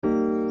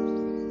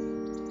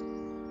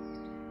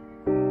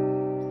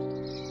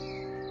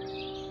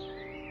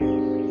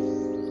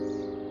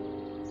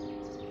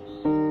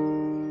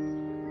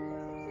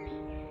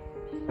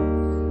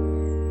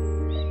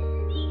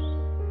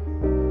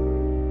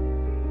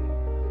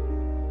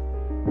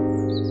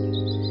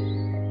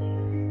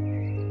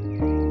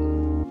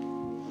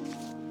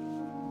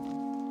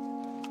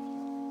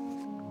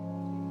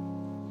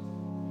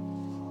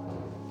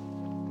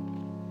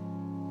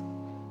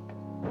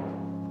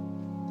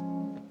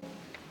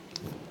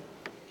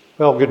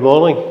Well, good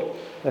morning.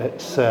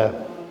 It's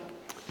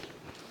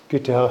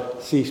good to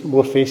see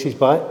more faces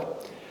back.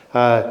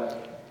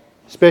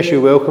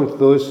 Special welcome to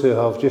those who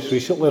have just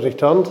recently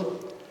returned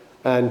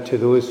and to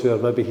those who are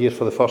maybe here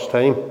for the first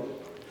time,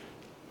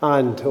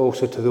 and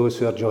also to those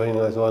who are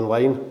joining us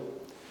online.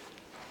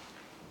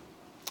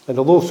 And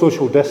although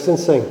social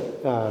distancing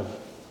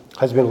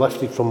has been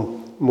lifted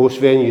from most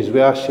venues,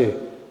 we ask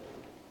you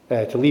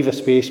to leave a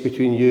space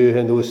between you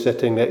and those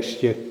sitting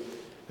next to you,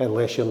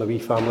 unless you're in the wee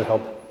family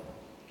hub.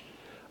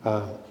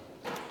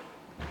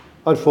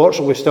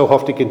 Unfortunately, we still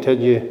have to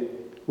continue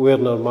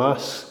wearing our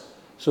masks,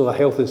 so a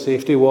health and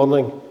safety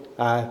warning: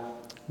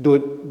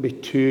 don't be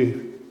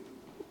too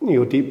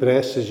deep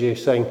breaths as you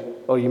sing,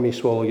 or you may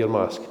swallow your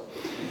mask.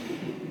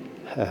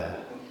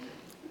 At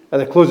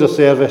the close of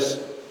service,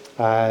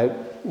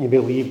 you may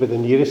leave by the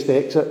nearest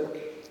exit,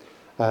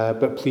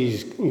 but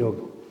please,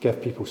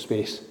 give people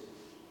space.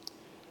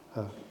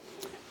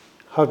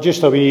 Have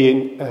just a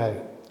wee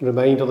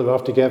reminder that we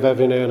have to give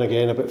every now and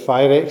again about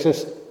fire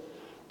exits.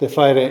 The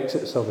fire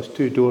exits are, there's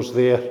two doors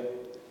there,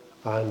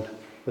 and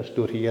this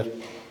door here,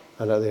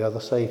 and at the other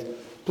side.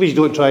 Please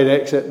don't try and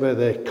exit by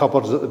the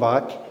cupboards at the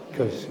back,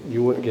 because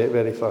you won't get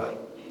very far.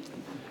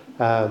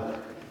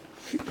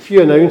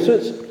 Few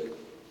announcements.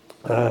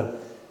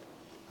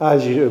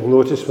 As you have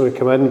noticed when we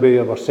come in, we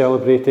are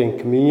celebrating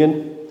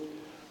communion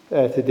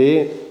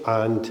today,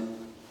 and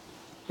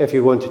if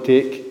you want to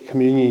take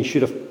communion, you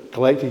should have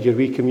collected your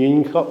wee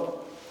communion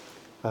cup.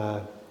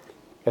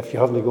 If you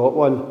haven't got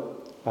one,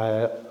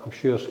 I'm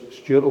sure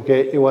Stuart will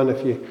get you one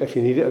if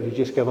you need it, if you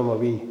just give him a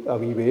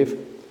wee wave.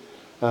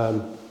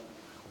 The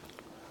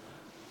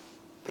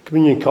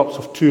communion cups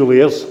have two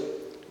layers.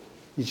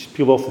 You just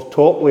peel off the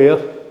top layer,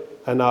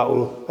 and that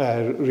will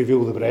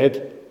reveal the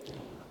bread.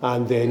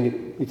 And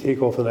then you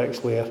take off the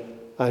next layer,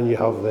 and you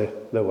have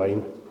the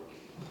wine.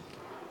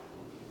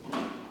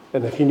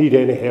 And if you need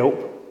any help,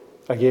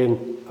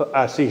 again,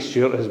 I say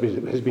Stuart has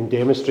been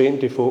demonstrating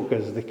to folk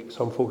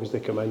some folk as they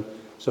come in.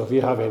 So if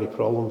you have any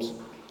problems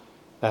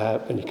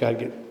and you can't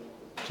get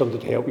somebody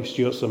to help you,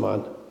 Stuart's the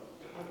man.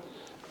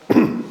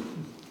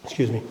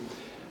 Excuse me.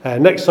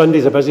 Next Sunday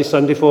is a busy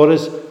Sunday for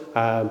us.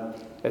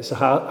 It's a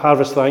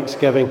Harvest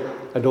Thanksgiving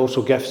and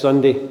also Gift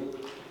Sunday.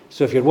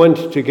 So if you're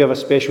wanting to give a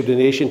special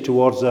donation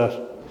towards our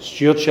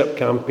stewardship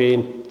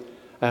campaign,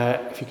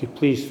 if you could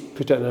please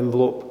put it in an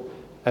envelope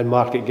and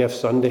mark it Gift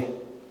Sunday.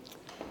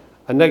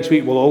 And next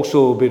week we'll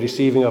also be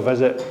receiving a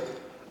visit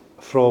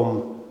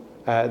from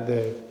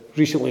the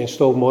recently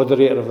installed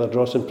moderator of the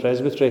Ardrossan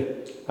Presbytery,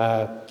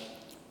 our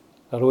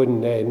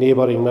own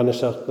neighbouring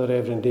minister, the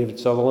Reverend David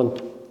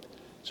Sutherland.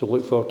 So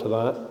look forward to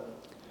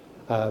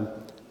that.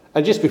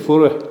 And just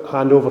before we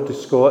hand over to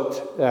Scott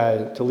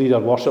to lead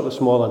our worship this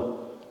morning,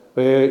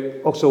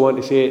 we also want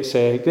to say it's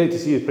great to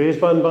see the praise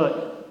band back.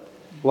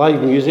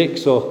 Live music,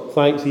 so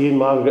thanks Ian,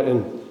 Margaret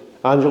and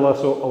Angela.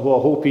 So although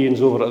I hope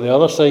Ian's over at the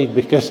other side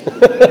because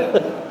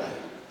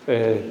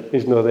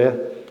he's not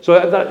there.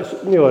 So that's,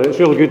 it's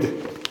really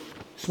good.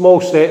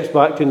 Small steps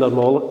back to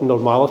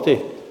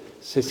normality.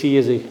 To see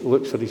as he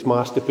looks for his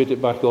mask to put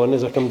it back on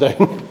as I come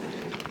down.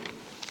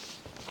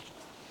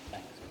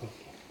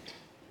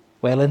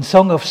 Well, in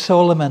Song of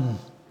Solomon,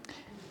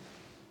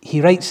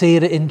 he writes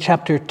there in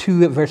chapter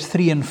 2 at verse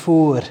 3 and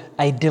 4,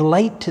 I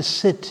delight to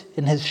sit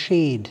in his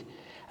shade,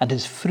 and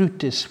his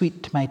fruit is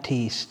sweet to my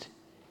taste.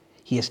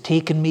 He has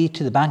taken me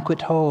to the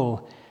banquet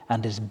hall,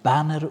 and his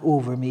banner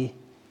over me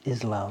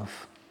is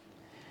love.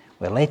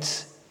 Well,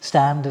 let's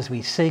stand as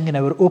we sing in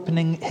our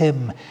opening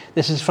hymn.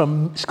 This is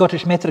from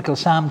Scottish Metrical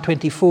Psalm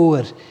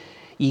 24.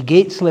 Ye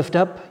gates, lift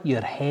up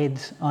your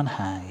heads on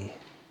high.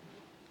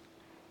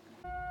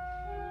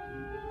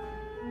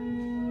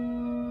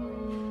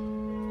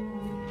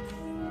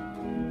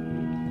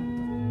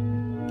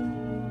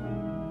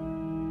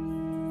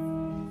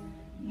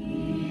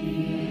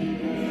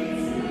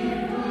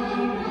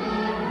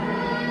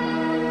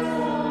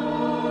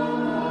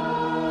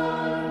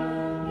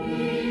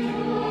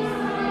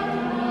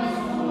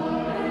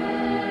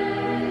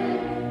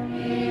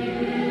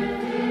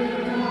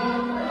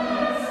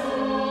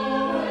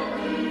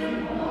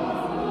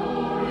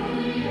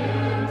 Yeah.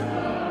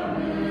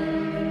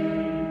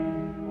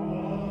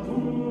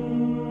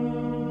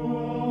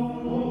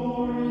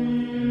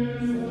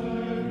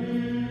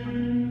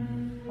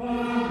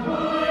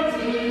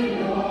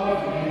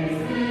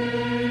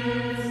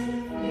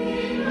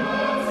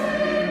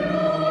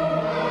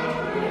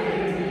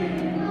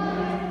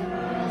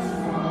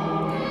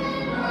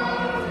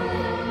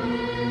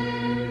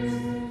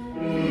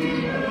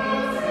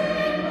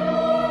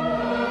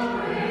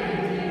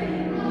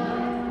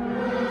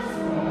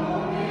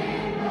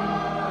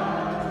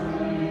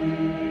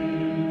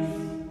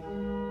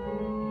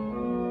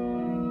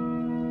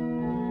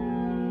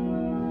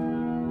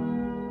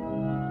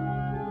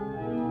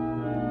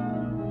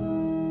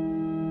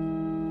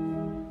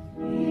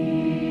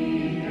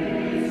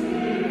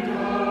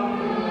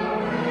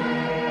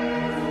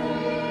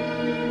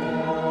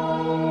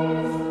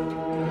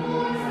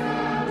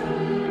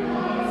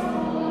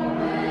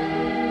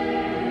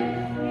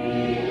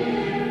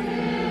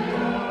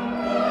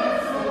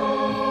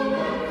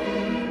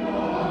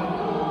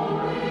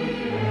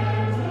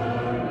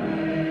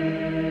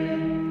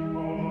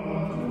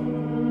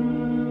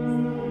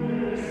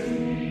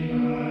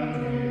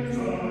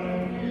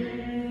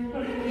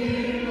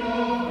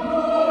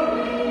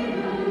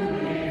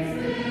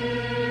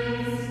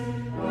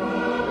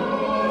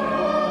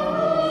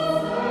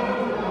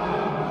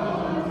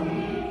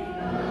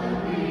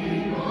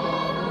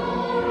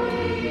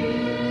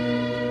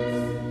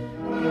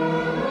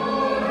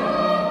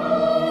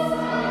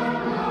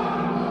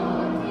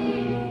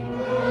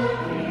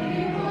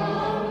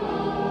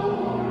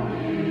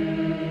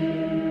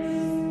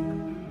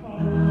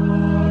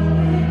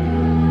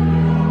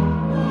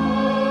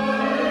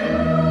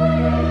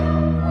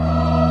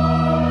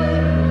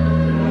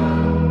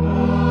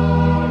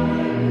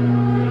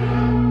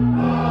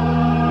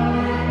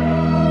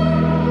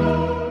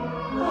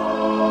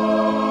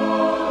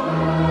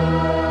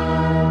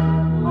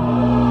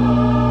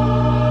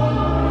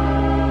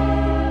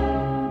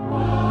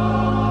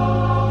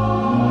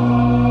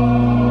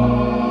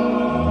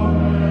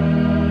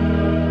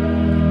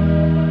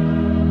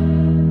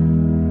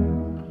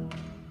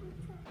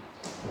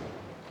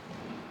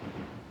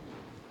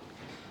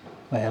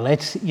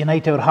 Let's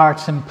unite our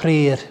hearts in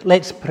prayer.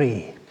 Let's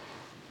pray.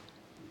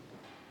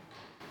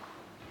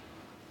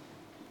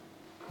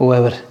 O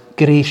our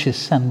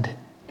gracious and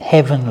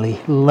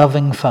heavenly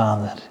loving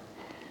Father,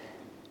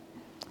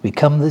 we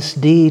come this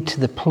day to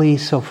the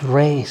place of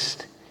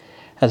rest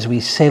as we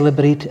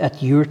celebrate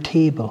at your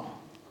table.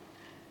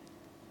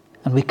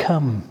 And we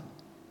come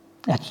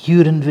at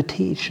your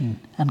invitation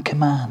and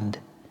command.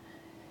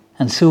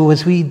 And so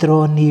as we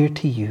draw near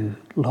to you,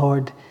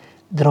 Lord,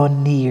 draw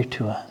near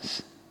to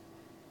us.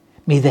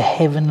 May the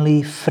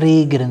heavenly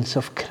fragrance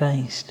of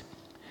Christ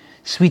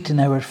sweeten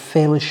our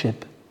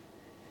fellowship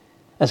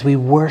as we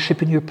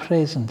worship in your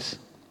presence.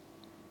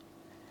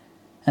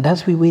 And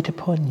as we wait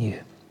upon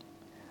you,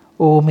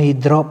 oh, may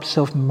drops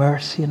of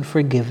mercy and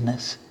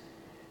forgiveness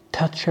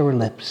touch our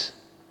lips.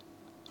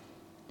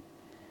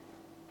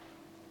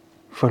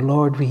 For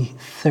Lord, we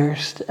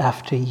thirst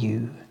after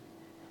you.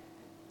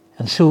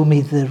 And so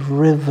may the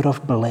river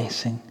of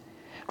blessing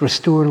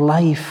restore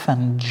life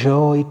and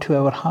joy to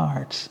our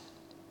hearts.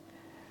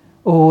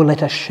 Oh,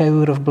 let a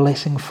shower of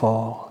blessing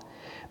fall,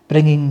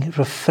 bringing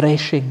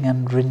refreshing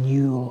and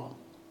renewal.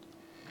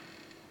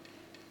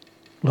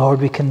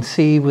 Lord, we can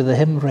say with the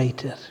hymn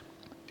writer,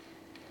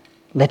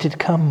 let it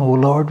come, O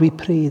Lord, we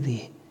pray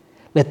thee.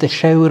 Let the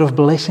shower of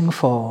blessing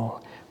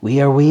fall.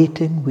 We are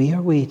waiting, we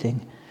are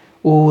waiting.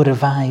 Oh,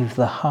 revive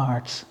the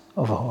hearts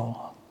of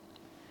all.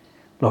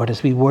 Lord,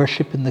 as we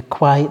worship in the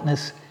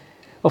quietness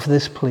of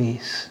this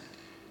place,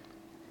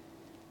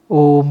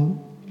 oh,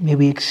 may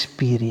we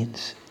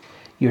experience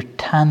your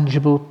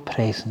tangible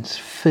presence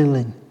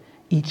filling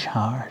each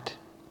heart.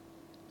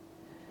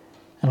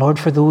 And Lord,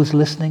 for those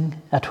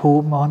listening at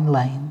home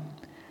online,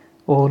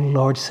 oh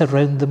Lord,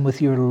 surround them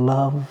with your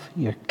love,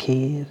 your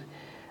care,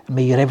 and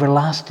may your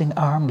everlasting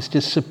arms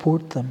just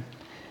support them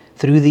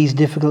through these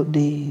difficult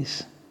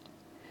days.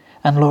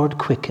 And Lord,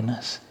 quicken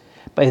us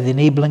by the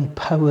enabling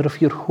power of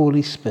your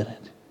Holy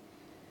Spirit,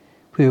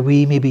 where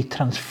we may be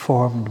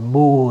transformed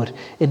more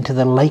into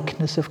the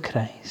likeness of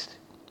Christ.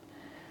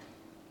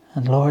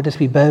 And Lord, as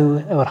we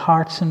bow our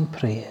hearts in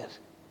prayer,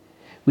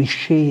 we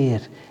share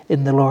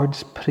in the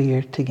Lord's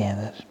Prayer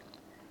together,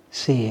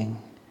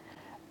 saying,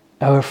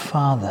 Our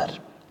Father,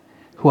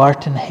 who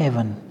art in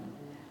heaven,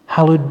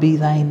 hallowed be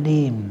thy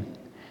name.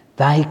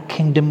 Thy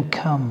kingdom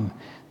come,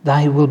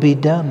 thy will be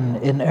done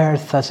in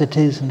earth as it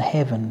is in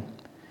heaven.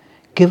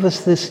 Give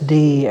us this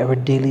day our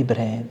daily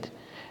bread,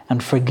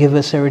 and forgive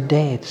us our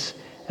debts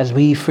as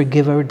we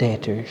forgive our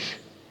debtors.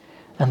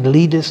 And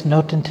lead us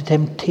not into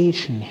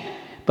temptation,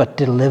 but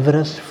deliver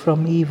us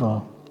from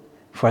evil.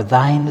 For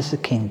thine is the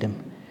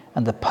kingdom,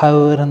 and the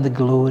power and the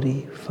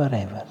glory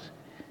forever.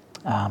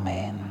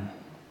 Amen.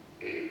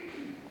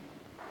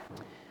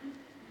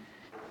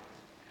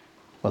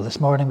 Well,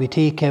 this morning we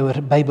take our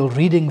Bible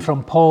reading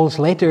from Paul's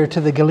letter to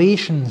the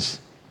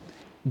Galatians.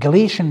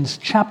 Galatians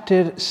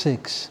chapter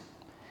 6.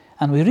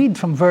 And we read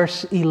from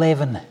verse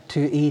 11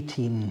 to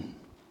 18.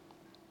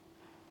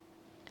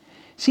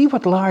 See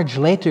what large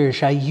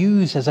letters I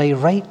use as I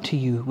write to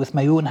you with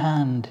my own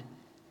hand.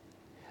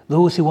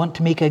 Those who want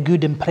to make a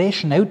good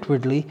impression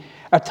outwardly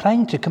are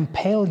trying to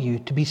compel you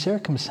to be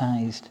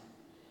circumcised.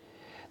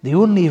 The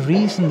only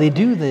reason they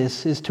do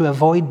this is to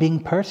avoid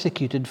being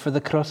persecuted for the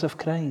cross of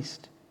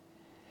Christ.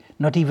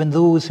 Not even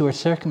those who are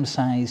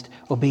circumcised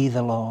obey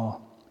the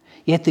law.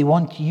 Yet they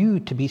want you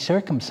to be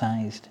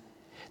circumcised,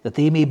 that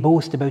they may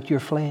boast about your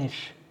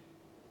flesh.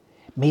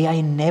 May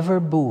I never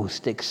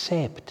boast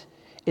except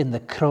in the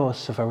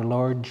cross of our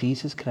Lord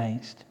Jesus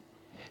Christ,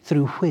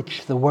 through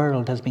which the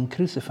world has been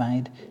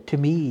crucified to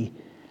me,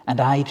 and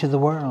I to the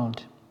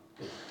world.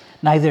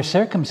 Neither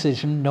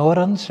circumcision nor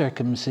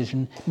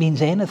uncircumcision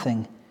means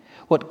anything.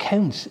 What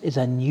counts is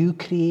a new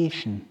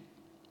creation.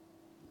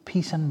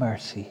 Peace and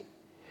mercy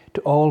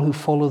to all who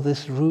follow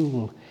this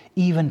rule,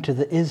 even to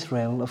the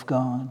Israel of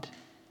God.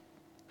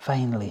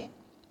 Finally,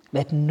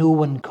 let no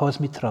one cause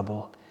me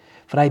trouble,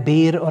 for I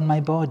bear on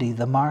my body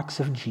the marks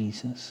of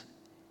Jesus.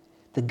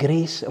 The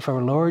grace of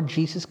our Lord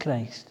Jesus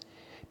Christ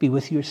be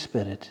with your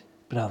spirit,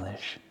 brothers.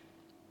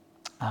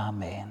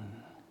 Amen.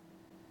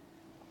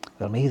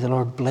 Well, may the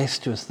Lord bless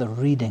to us the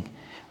reading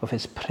of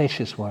his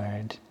precious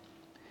word.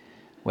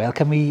 Well,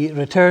 can we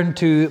return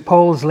to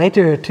Paul's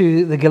letter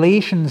to the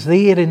Galatians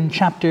there in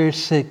chapter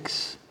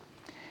 6?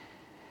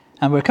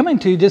 And we're coming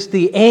to just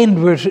the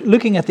end. We're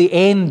looking at the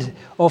end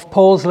of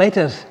Paul's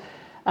letter.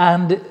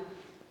 And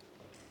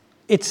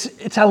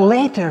it's a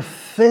letter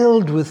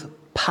filled with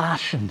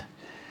passion.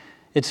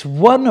 It's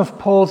one of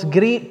Paul's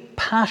great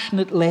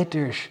passionate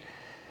letters.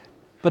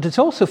 But it's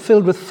also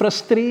filled with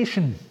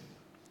frustration.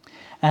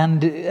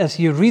 And as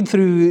you read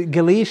through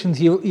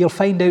Galatians, you'll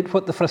find out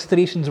what the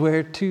frustrations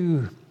were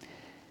too.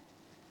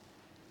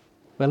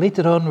 Well,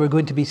 later on we're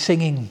going to be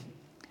singing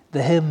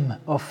the hymn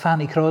of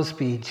Fanny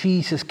Crosby,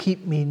 Jesus,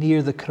 Keep Me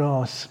Near the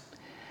Cross.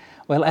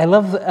 Well, I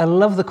love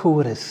the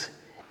chorus.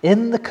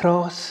 In the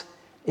cross,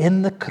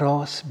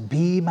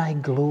 be my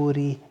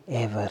glory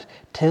ever,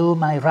 till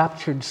my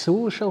raptured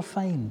soul shall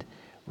find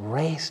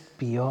rest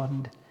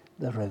beyond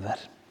the river.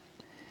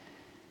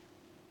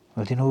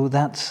 Well, you know,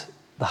 that's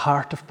the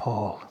heart of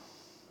Paul.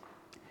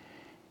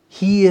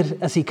 here,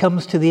 as he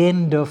comes to the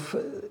end of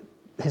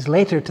his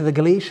letter to the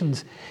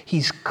Galatians,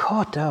 he's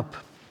caught up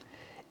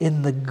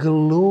in the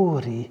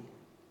glory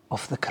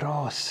of the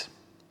cross.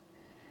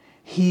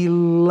 He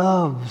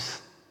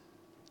loves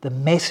the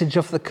message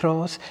of the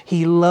cross.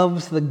 He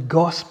loves the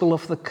gospel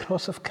of the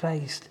cross of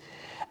Christ.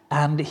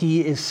 And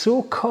he is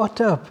so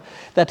caught up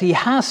that he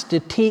has to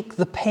take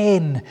the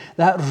pen,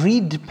 that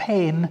reed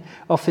pen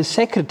of his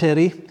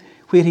secretary,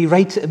 where he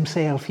writes it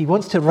himself. He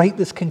wants to write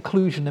this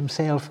conclusion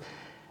himself.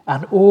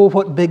 And oh,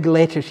 what big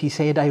letters he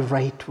said, I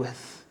write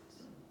with.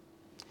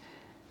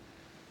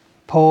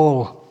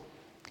 Paul,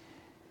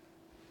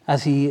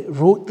 as he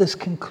wrote this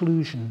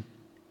conclusion,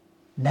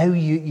 now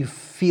you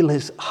feel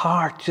his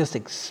heart just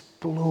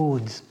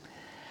explodes.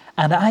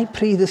 And I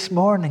pray this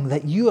morning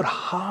that your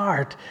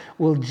heart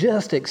will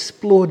just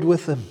explode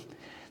with him.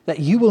 That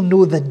you will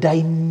know the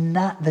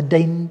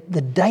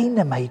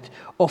dynamite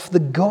of the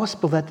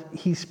gospel that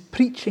he's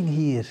preaching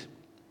here.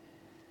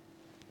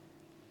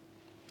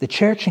 The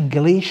church in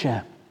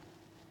Galatia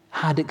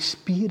had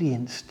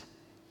experienced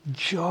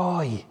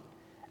joy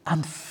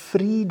and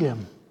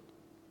freedom.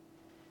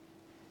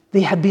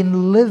 They had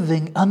been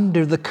living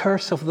under the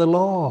curse of the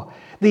law.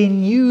 They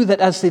knew that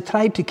as they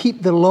tried to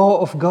keep the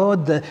law of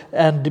God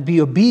and to be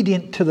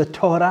obedient to the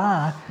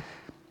Torah,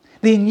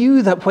 they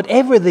knew that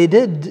whatever they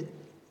did,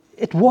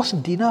 it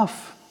wasn't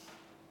enough.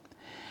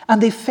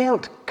 And they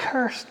felt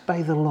cursed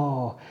by the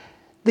law.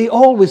 They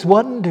always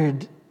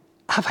wondered,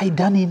 have I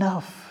done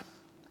enough?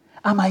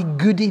 Am I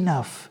good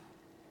enough?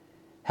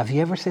 Have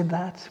you ever said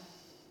that?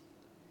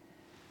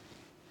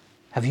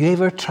 Have you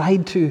ever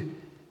tried to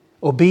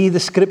obey the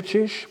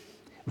scriptures,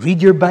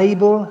 read your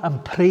Bible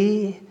and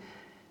pray?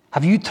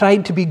 Have you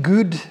tried to be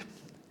good,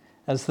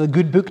 as the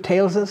good book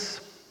tells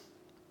us,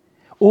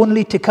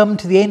 only to come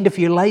to the end of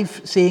your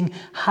life saying,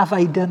 have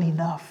I done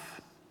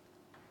enough?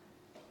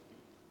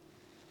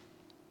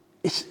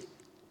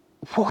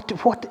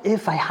 What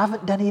if I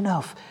haven't done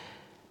enough?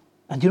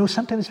 And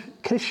sometimes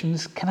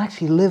Christians can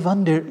actually live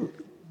under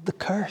the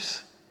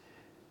curse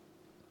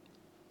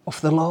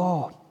of the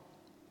law.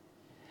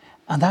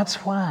 And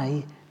that's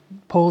why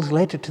Paul's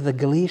letter to the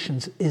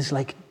Galatians is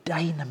like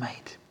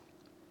dynamite.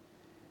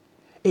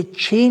 It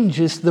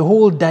changes the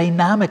whole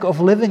dynamic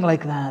of living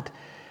like that.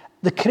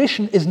 The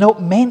Christian is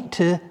not meant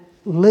to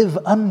live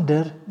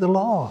under the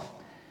law.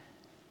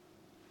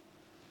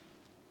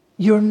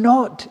 You're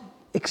not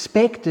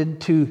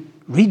expected to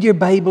read your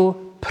Bible,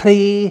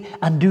 pray,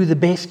 and do the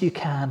best you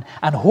can.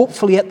 And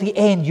hopefully at the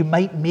end you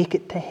might make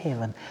it to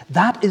heaven.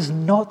 That is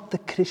not the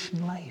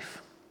Christian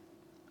life.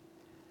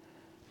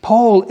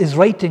 Paul is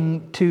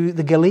writing to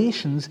the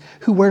Galatians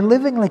who were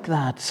living like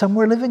that. Some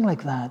were living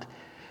like that.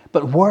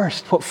 But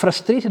worst, what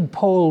frustrated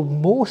Paul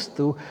most,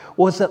 though,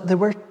 was that there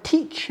were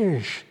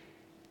teachers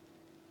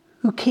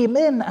who came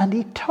in and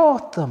he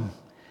taught them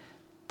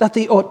that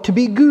they ought to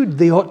be good,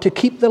 they ought to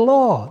keep the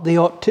law, they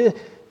ought to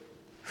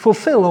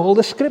fulfill all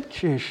the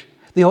scriptures,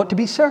 they ought to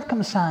be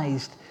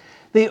circumcised,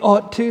 they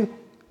ought to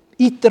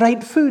eat the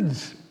right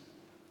foods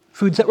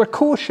that were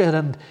kosher,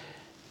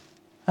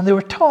 and they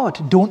were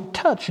taught, don't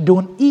touch,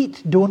 don't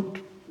eat, don't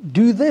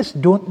do this,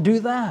 don't do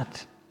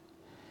that.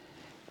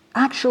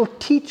 Actual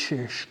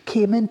teachers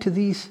came into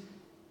these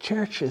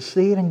churches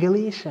there in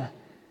Galatia,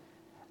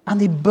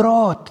 and they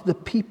brought the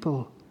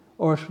people,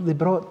 or they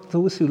brought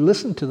those who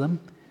listened to them,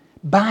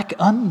 back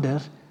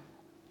under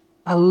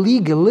a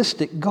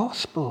legalistic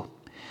gospel.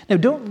 Now,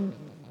 don't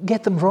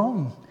get them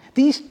wrong.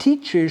 These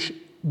teachers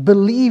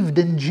believed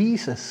in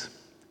Jesus.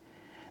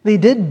 They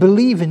did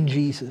believe in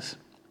Jesus.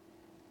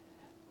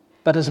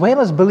 But as well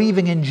as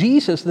believing in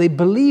Jesus, they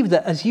believed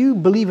that as you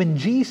believe in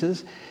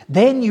Jesus,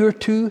 then you're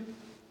to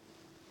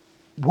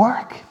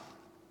work.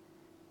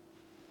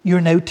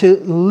 You're now to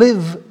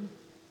live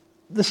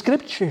the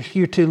scriptures.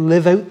 You're to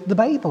live out the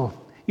Bible.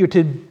 You're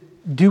to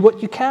do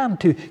what you can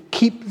to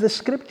keep the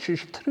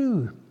scriptures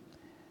true.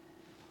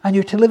 And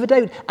you're to live it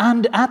out.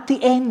 And at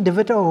the end of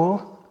it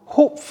all,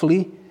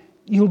 hopefully,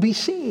 you'll be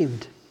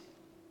saved.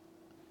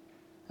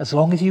 As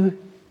long as you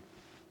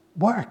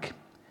work.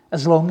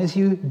 As long as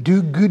you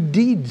do good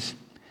deeds.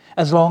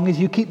 As long as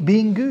you keep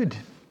being good.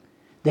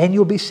 Then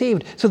you'll be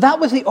saved. So that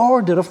was the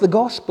order of the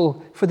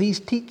gospel for these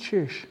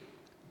teachers.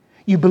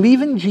 You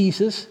believe in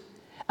Jesus,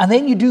 and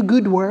then you do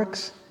good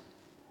works,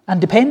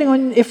 and depending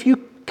on if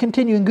you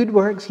continue in good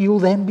works, you'll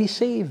then be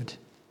saved.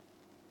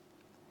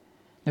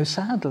 Now,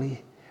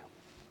 sadly,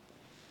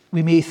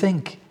 we may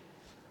think,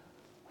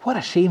 what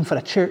a shame for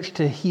a church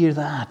to hear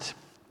that.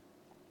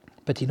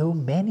 But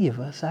many of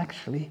us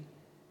actually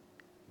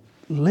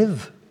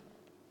live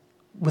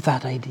with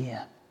that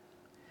idea.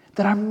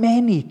 There are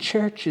many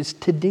churches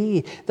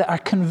today that are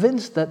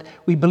convinced that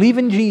we believe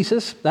in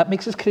Jesus, that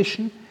makes us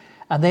Christian,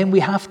 and then we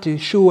have to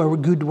show our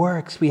good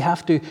works. We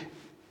have to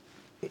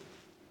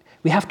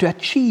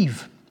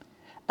achieve.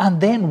 And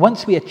then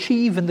once we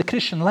achieve in the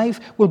Christian life,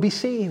 we'll be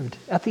saved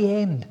at the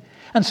end.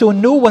 And so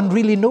no one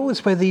really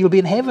knows whether you'll be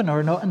in heaven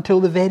or not until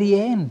the very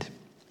end.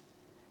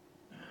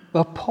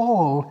 Well,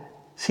 Paul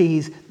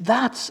says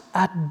that's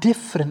a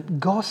different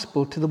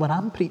gospel to the one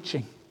I'm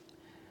preaching.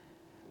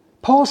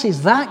 Paul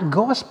says that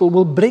gospel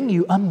will bring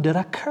you under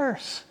a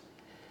curse.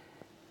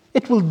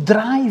 It will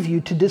drive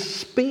you to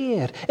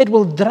despair. It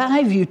will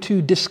drive you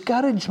to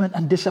discouragement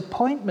and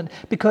disappointment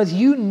because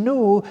you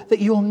know that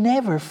you'll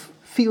never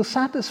feel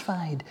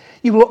satisfied.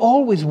 You will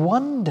always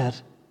wonder,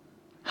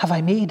 have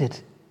I made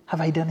it?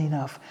 Have I done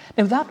enough?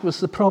 Now that was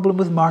the problem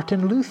with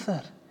Martin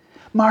Luther.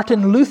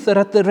 Martin Luther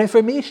at the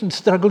Reformation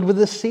struggled with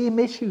the same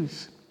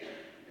issues.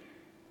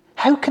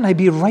 How can I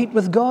be right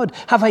with God?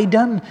 Have I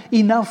done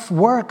enough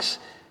works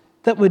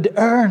that would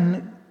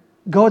earn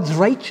God's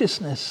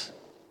righteousness?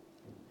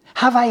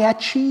 Have I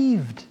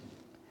achieved?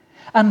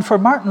 And for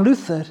Martin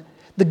Luther,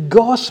 the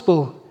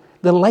gospel,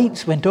 the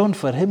lights went on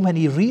for him when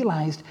he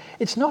realized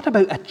it's not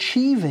about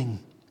achieving,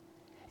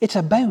 it's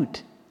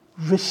about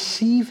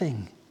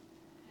receiving.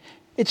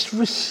 It's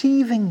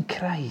receiving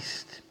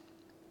Christ.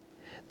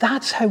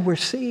 That's how we're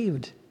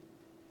saved.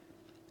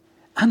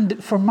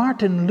 And for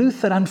Martin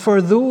Luther and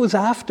for those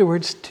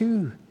afterwards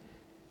too,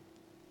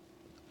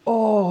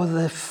 oh,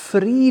 the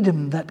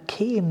freedom that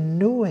came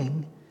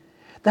knowing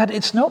that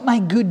it's not my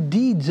good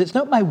deeds, it's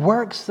not my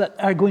works that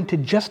are going to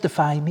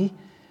justify me.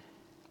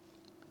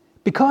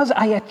 Because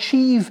I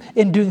achieve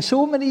in doing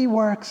so many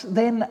works,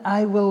 then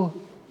I will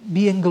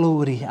be in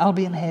glory, I'll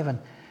be in heaven.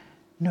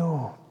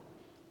 No.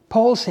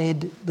 Paul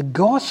said the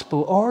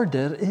gospel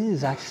order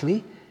is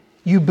actually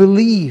you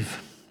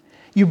believe.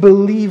 You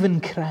believe in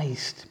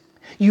Christ.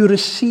 You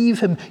receive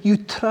him. You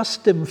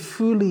trust him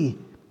fully.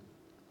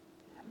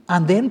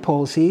 And then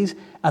Paul says,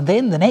 and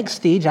then the next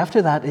stage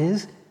after that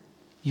is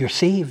you're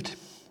saved.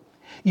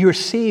 You're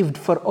saved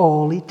for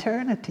all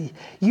eternity.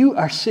 You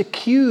are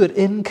secure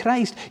in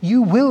Christ.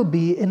 You will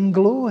be in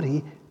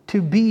glory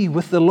to be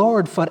with the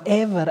Lord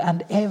forever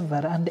and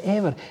ever and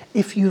ever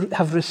if you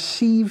have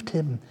received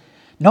him.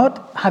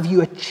 Not have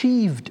you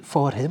achieved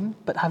for him,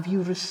 but have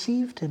you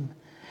received him?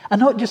 And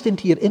not just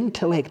into your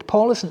intellect.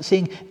 Paul isn't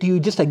saying, do you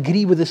just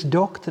agree with this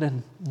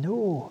doctrine?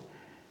 No.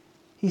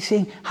 He's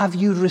saying, have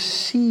you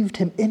received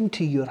him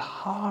into your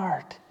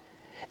heart?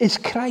 Is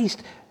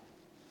Christ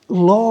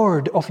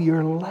Lord of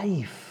your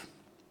life?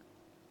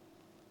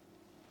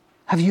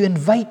 Have you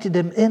invited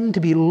him in to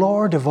be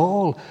Lord of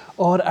all?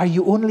 Or are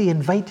you only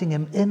inviting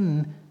him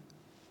in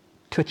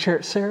to a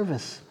church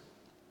service?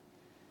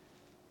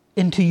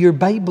 Into your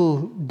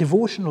Bible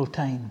devotional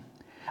time?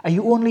 Are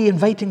you only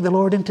inviting the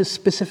Lord into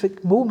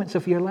specific moments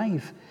of your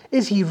life?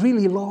 Is he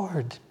really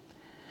Lord?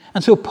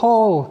 And so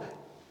Paul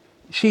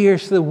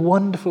shares the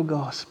wonderful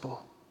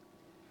gospel.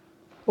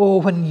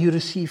 Oh, when you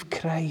receive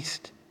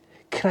Christ,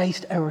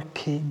 Christ our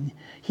King,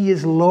 he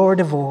is Lord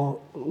of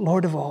all,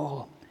 Lord of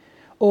all.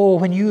 Oh,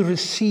 when you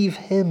receive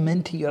him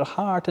into your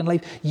heart and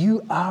life,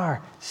 you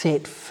are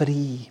set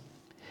free.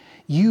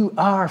 You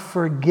are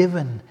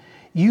forgiven.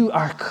 You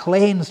are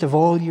cleansed of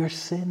all your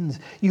sins.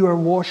 You are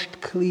washed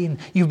clean.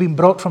 You've been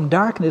brought from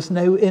darkness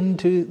now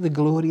into the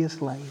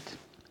glorious light.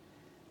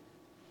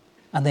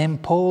 And then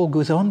Paul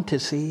goes on to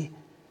say,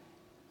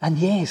 and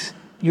yes,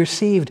 you're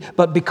saved.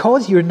 But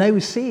because you're now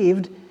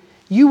saved,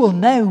 you will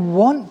now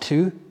want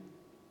to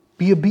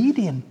be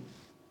obedient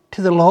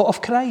to the law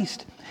of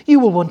Christ. You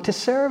will want to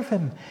serve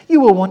him. You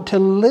will want to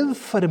live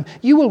for him.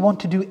 You will want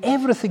to do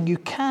everything you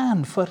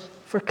can for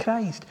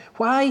Christ.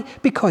 Why?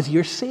 Because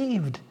you're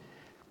saved.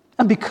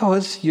 And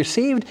because you're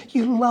saved,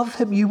 you love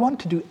him. You want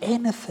to do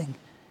anything.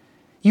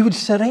 You would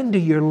surrender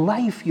your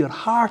life, your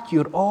heart,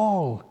 your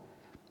all.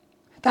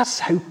 That's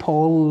how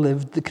Paul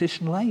lived the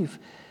Christian life.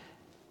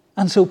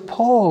 And so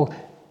Paul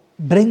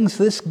brings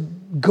this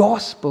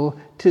gospel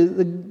to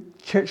the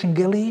church in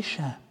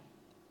Galatia.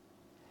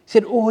 He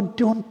said, oh,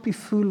 don't be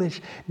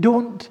foolish.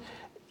 Don't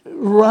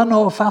run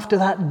off after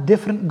that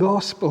different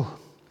gospel.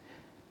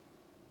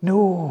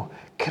 No,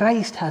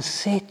 Christ has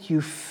set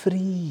you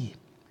free.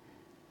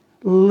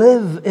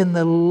 Live in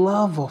the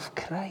love of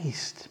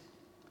Christ.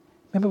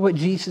 Remember what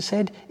Jesus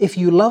said? If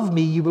you love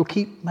me, you will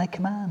keep my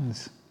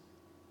commands.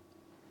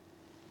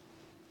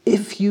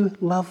 If you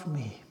love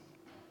me.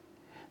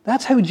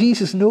 That's how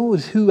Jesus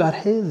knows who are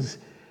his.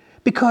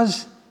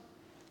 Because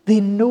they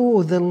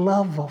know the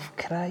love of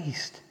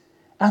Christ.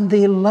 And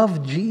they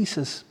love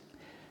Jesus.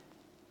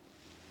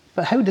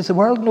 But how does the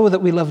world know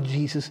that we love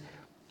Jesus?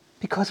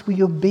 Because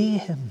we obey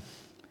him.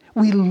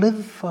 We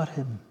live for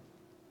him.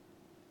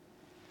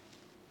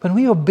 When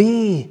we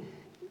obey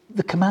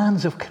the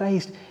commands of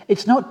Christ,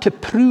 it's not to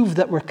prove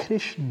that we're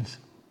Christians.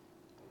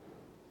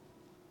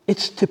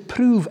 It's to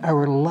prove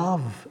our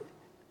love,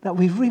 that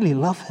we really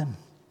love him.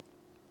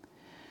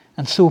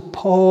 And so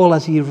Paul,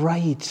 as he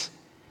writes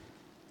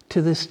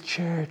to this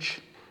church,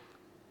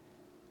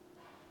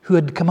 who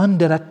had come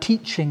under a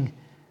teaching,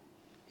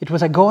 it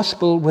was a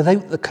gospel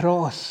without the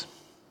cross.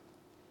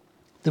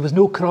 There was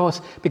no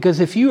cross, because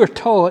if you are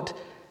taught,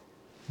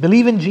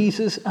 believe in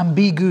Jesus and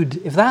be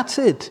good, if that's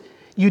it,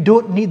 you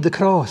don't need the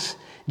cross.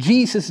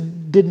 Jesus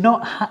did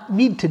not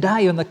need to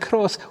die on the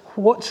cross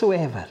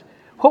whatsoever.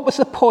 What was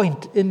the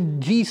point in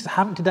Jesus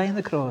having to die on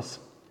the cross?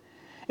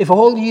 If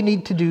all you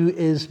need to do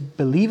is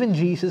believe in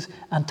Jesus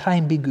and try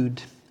and be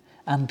good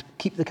and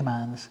keep the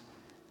commands.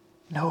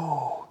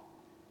 No.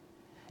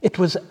 It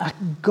was a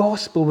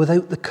gospel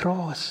without the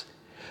cross.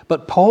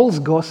 But Paul's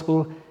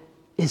gospel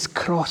is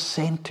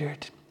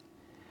cross-centered.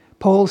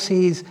 Paul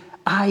says,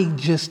 I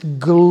just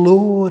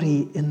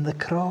glory in the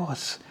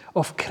cross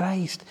of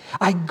Christ.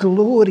 I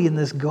glory in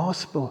this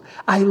gospel.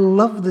 I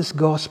love this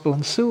gospel.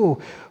 And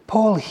so,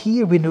 Paul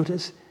here, we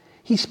notice,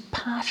 he's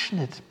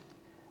passionate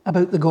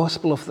about the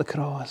gospel of the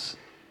cross.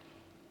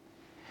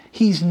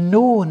 He's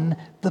known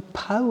the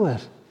power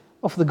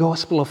of the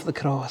gospel of the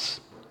cross.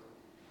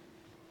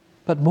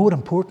 But more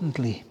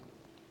importantly,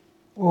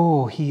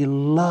 he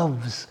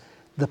loves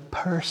the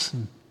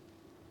person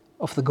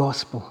of the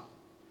gospel.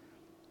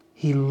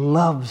 He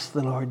loves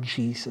the Lord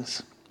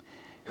Jesus,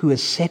 who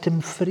has set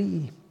him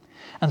free.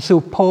 And so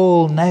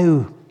Paul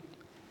now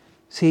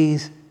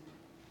says,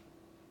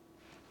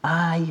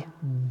 I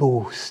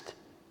boast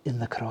in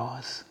the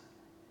cross.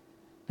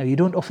 Now, you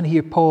don't often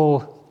hear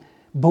Paul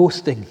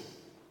boasting.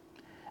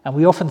 And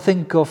we often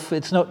think of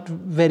it's not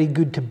very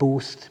good to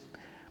boast.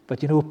 But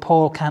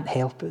Paul can't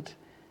help it.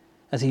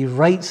 As he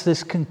writes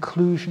this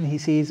conclusion, he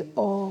says,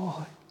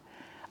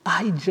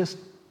 I just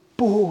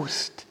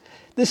boast.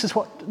 This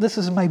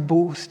is my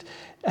boast.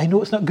 I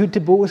know it's not good to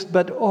boast,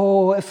 but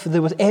if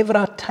there was ever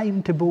a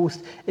time to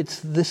boast, it's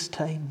this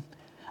time.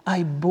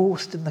 I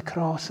boast in the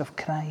cross of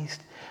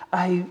Christ.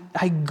 I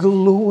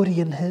glory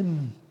in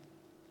him.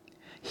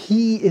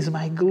 He is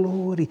my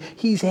glory.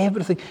 He's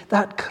everything.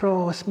 That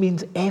cross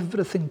means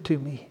everything to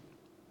me.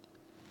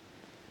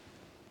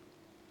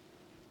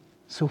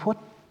 So what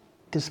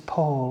does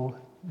Paul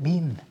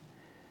mean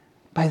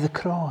by the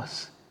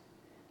cross?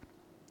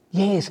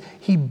 Yes,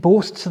 he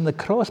boasts in the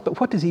cross,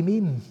 but what does he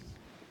mean?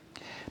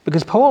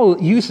 Because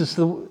Paul uses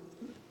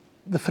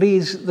the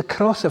phrase, the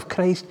cross of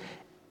Christ,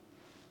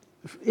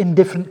 in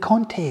different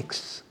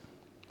contexts.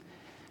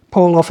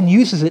 Paul often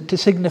uses it to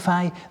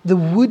signify the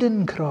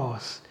wooden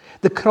cross,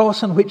 the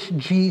cross on which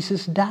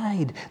Jesus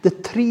died, the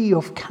tree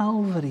of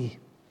Calvary.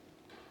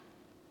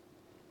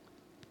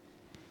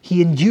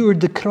 He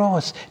endured the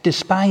cross,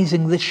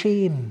 despising the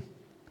shame.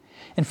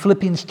 In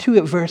Philippians 2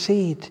 at verse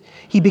 8,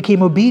 he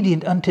became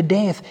obedient unto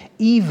death,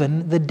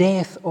 even the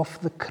death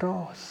of the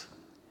cross.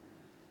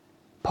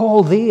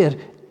 Paul there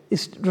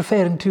is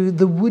referring to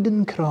the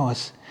wooden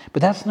cross,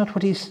 but that's not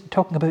what he's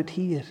talking about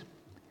here.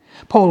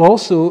 Paul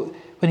also,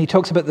 when he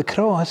talks about the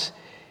cross,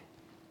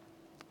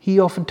 he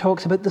often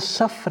talks about the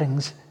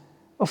sufferings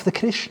of the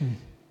Christian.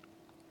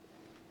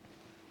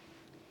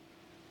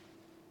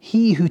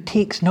 He who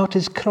takes not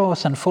his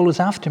cross and follows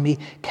after me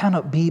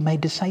cannot be my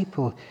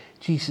disciple,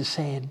 Jesus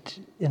said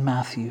in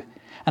Matthew.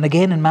 And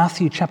again in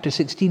Matthew chapter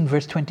 16,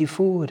 verse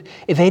 24,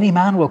 if any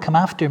man will come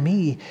after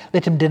me,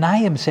 let him deny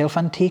himself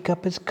and take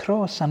up his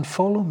cross and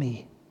follow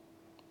me.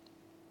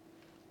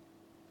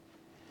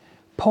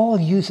 Paul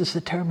uses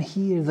the term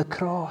here, the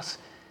cross,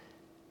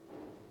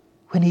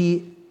 when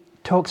he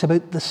talks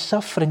about the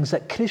sufferings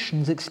that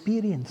Christians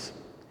experience.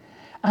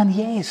 And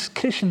yes,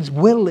 Christians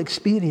will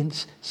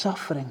experience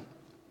suffering.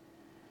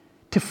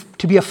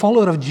 To be a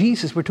follower of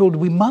Jesus, we're told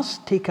we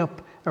must take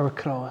up our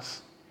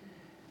cross.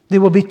 There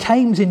will be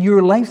times in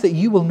your life that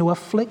you will know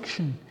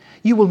affliction.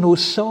 You will know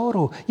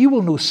sorrow. You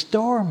will know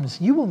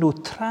storms. You will know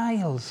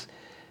trials.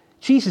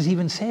 Jesus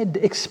even said,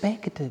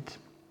 expect it.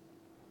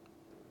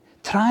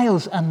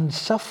 Trials and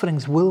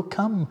sufferings will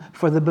come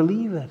for the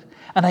believer.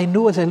 And I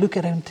know as I look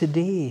around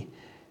today,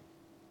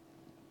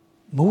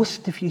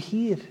 most of you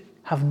here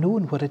have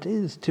known what it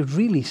is to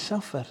really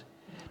suffer,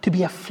 to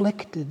be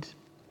afflicted.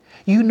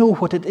 You know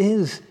what it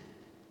is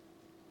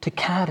to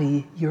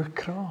carry your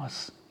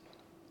cross.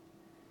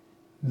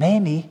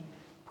 Many,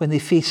 when they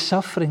face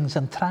sufferings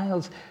and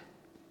trials,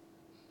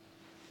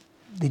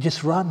 they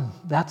just run.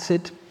 That's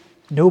it.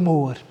 No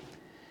more.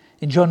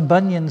 In John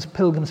Bunyan's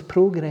Pilgrim's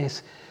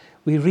Progress,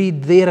 we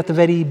read there at the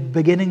very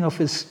beginning of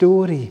his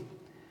story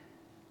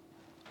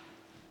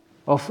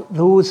of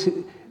those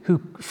who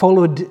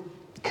followed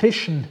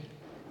Christian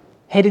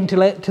heading to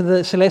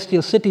the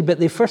celestial city, but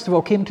they first of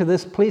all came to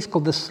this place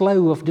called the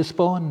Slough of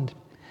Despond.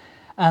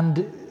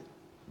 And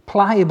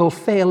Pliable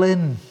fell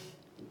in.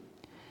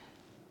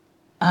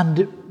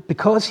 And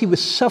because he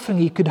was suffering,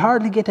 he could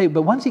hardly get out.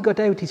 But once he got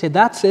out, he said,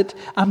 that's it,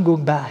 I'm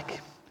going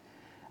back.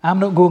 I'm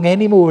not going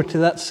anymore to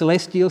that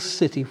celestial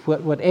city.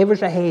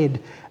 Whatever's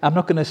ahead, I'm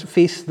not going to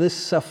face this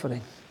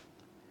suffering.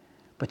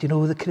 But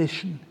the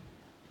Christian,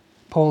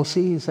 Paul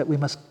says that we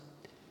must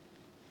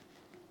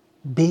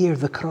bear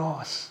the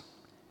cross.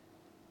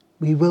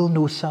 We will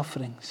know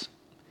sufferings.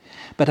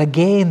 But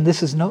again,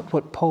 this is not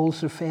what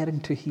Paul's referring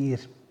to here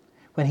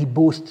when he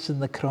boasts in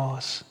the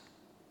cross.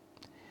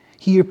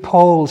 Here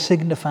Paul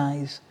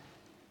signifies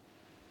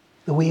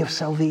the way of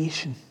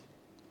salvation,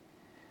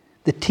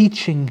 the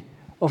teaching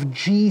of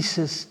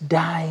Jesus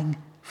dying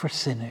for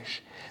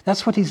sinners.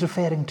 That's what he's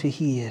referring to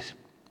here.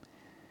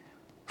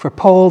 For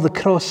Paul, the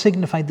cross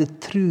signified the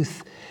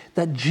truth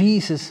that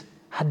Jesus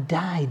had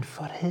died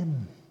for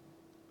him,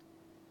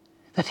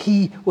 that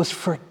he was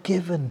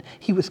forgiven,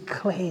 he was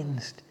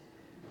cleansed.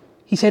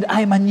 He said,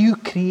 I am a new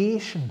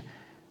creation.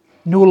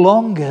 No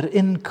longer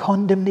in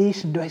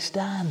condemnation do I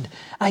stand.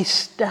 I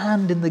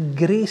stand in the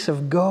grace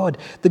of God.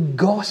 The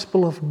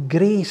gospel of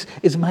grace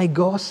is my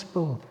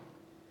gospel.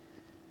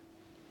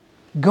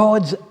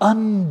 God's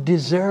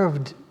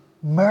undeserved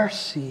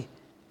mercy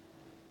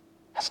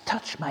has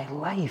touched my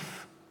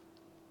life.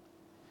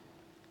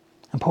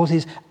 And Paul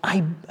says,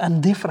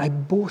 and therefore I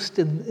boast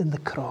in the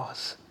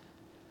cross.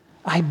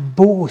 I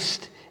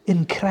boast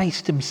in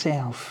Christ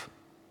himself.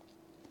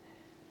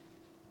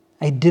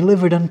 I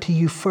delivered unto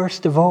you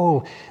first of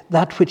all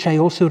that which I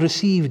also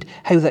received,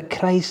 how that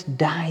Christ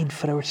died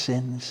for our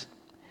sins.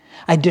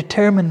 I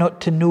determined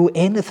not to know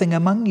anything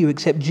among you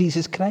except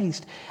Jesus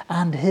Christ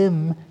and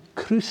him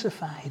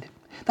crucified.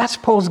 That's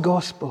Paul's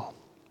gospel.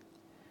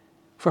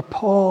 For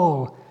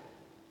Paul,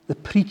 the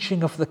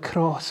preaching of the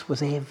cross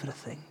was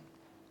everything.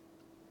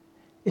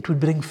 It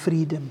would bring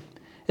freedom.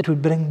 It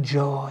would bring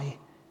joy,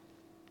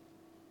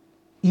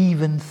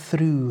 even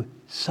through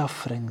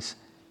sufferings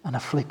and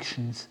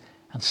afflictions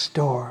and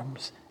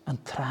storms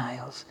and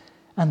trials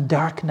and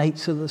dark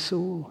nights of the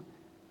soul.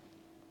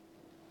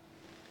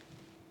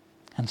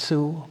 And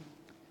so,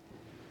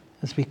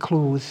 as we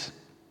close,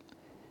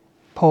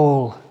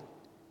 Paul,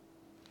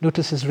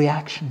 notice his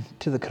reaction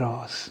to the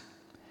cross.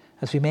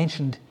 As we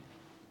mentioned,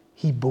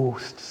 he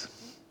boasts.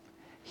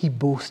 He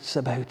boasts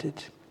about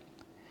it.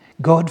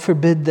 God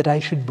forbid that I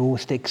should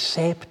boast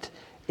except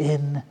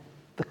in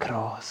the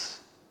cross.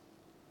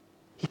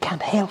 He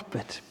can't help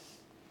it.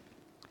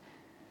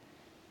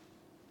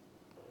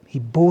 He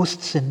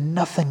boasts in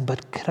nothing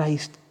but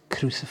Christ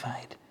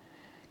crucified.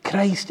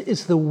 Christ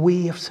is the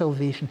way of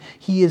salvation.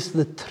 He is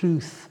the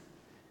truth.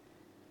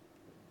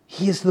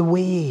 He is the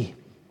way.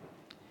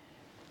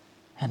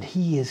 And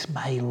he is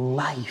my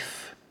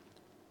life.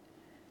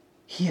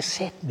 He has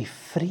set me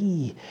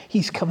free.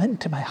 He's come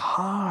into my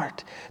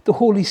heart. The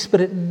Holy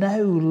Spirit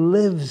now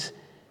lives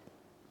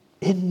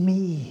in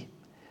me.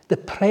 The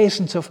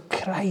presence of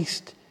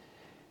Christ,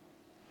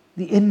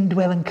 the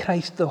indwelling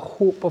Christ, the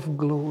hope of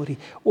glory.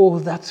 Oh,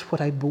 that's what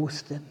I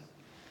boast in.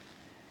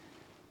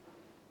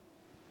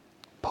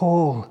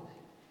 Paul,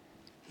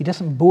 he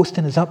doesn't boast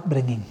in his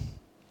upbringing.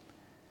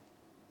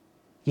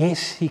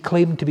 Yes, he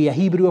claimed to be a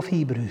Hebrew of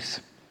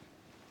Hebrews.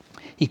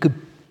 He could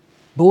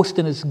boast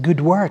in his good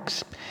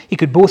works. He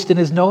could boast in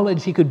his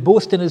knowledge. He could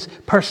boast in his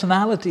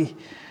personality.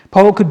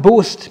 Paul could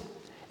boast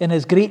in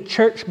his great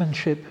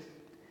churchmanship.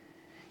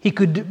 He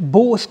could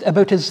boast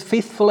about his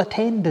faithful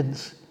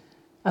attendance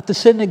at the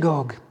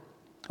synagogue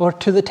or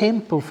to the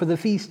temple for the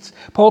feasts.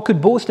 Paul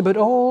could boast about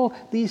all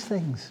these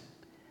things.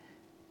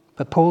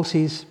 But Paul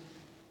says,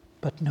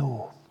 but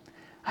no,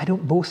 I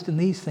don't boast in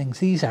these things.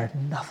 These are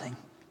nothing.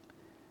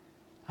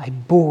 I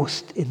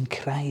boast in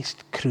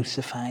Christ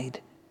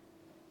crucified.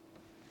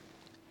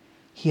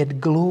 He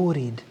had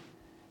gloried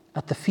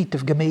at the feet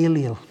of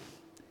Gamaliel.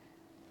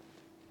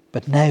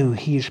 But now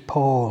here's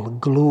Paul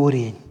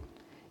glorying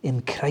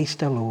in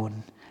Christ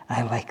alone.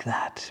 I like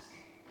that.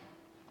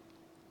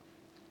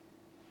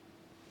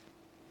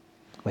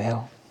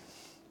 Well,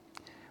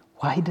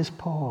 why does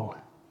Paul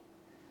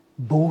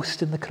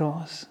boast in the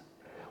cross?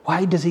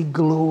 Why does he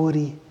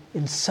glory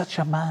in such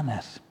a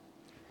manner?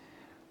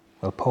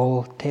 Well,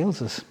 Paul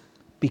tells us,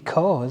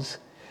 because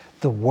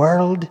the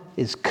world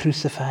is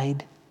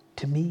crucified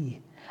to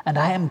me, and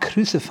I am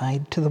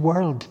crucified to the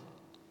world.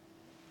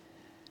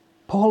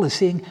 Paul is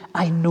saying,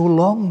 I no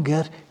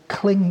longer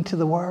cling to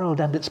the world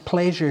and its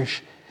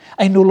pleasures.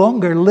 I no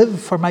longer live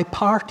for my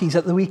parties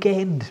at the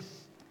weekend.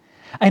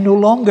 I no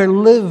longer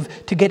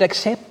live to get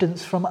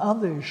acceptance from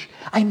others.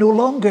 I no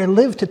longer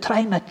live to try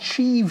and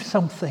achieve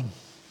something.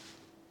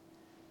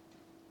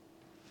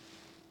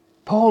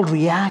 Paul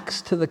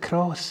reacts to the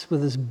cross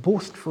with his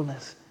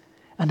boastfulness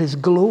and his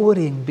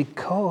glorying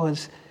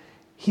because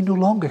he no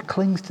longer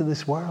clings to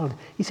this world.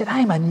 He said,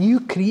 I'm a new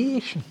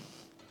creation.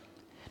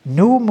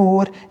 No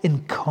more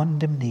in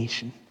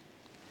condemnation.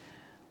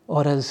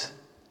 Or as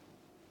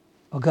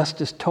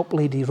Augustus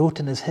Toplady wrote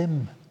in his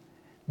hymn,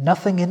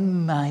 nothing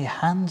in my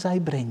hands I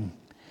bring,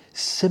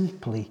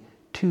 simply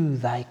to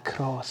thy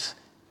cross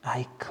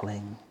I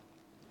cling.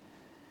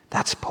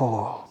 That's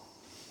Paul.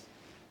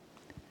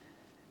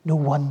 No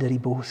wonder he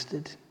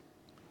boasted.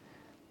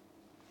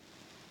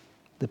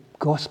 The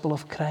gospel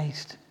of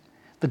Christ,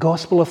 the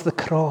gospel of the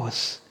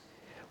cross,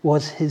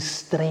 was his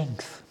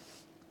strength,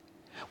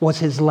 was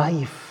his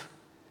life,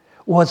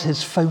 was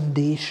his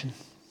foundation.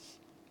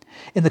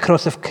 In the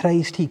cross of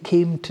Christ, he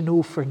came to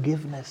know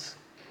forgiveness,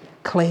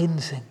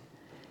 cleansing.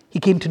 He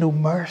came to know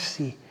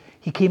mercy.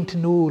 He came to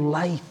know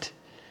light.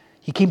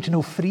 He came to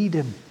know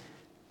freedom.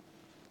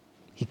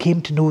 He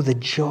came to know the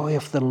joy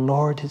of the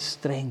Lord, his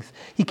strength.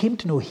 He came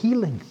to know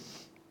healing.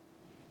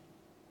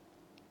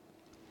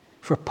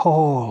 For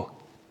Paul,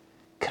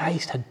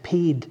 Christ had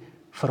paid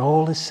for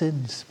all his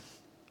sins.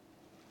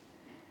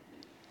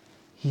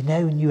 He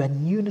now knew a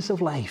newness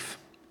of life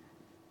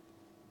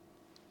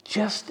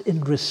just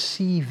in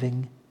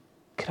receiving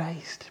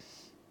Christ.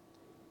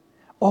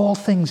 All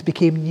things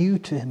became new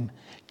to him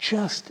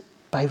just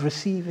by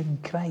receiving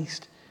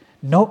Christ,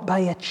 not by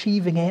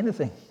achieving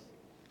anything.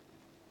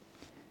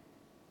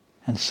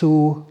 And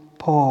so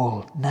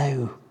Paul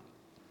now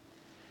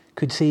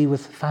could say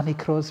with Fanny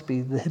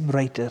Crosby, the hymn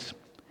writer,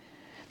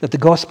 that the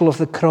gospel of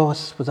the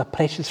cross was a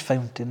precious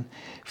fountain,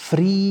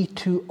 free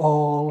to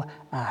all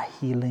a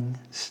healing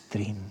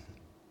stream.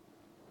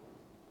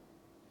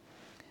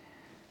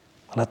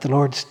 Well, at the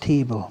Lord's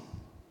table,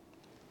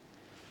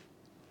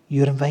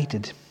 you're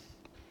invited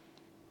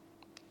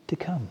to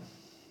come.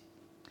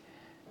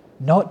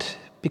 Not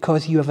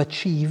because you have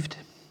achieved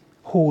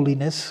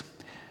holiness,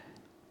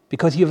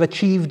 because you have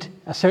achieved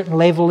a certain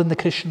level in the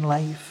Christian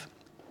life.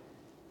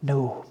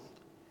 No.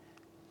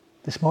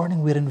 This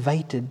morning we're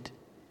invited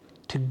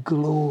to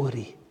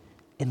glory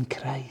in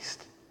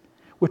Christ.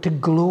 We're to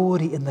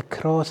glory in the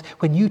cross.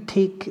 When you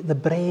take the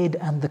bread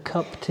and the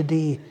cup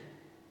today,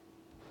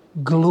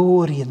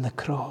 glory in the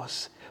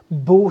cross.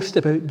 Boast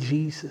about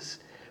Jesus.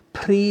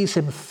 Praise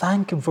him,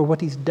 thank him for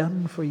what he's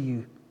done for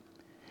you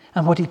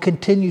and what he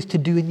continues to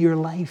do in your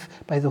life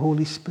by the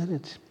Holy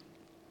Spirit.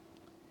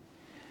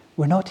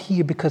 We're not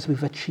here because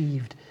we've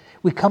achieved.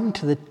 We come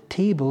to the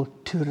table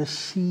to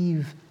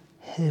receive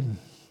him,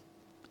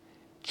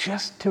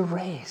 just to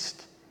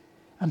rest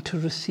and to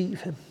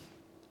receive him.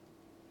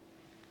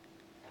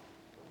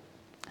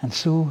 And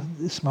so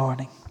this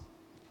morning,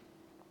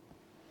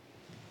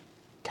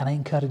 can I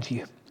encourage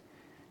you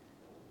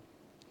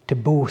to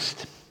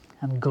boast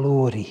and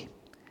glory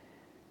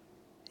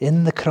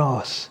in the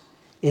cross,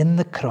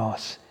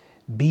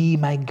 be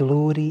my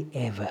glory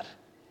ever,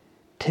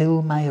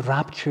 till my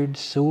raptured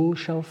soul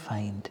shall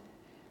find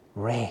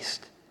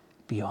rest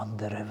beyond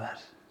the river.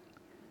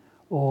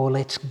 Oh,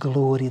 let's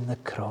glory in the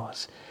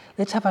cross.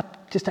 Let's have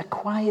just a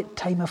quiet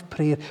time of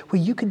prayer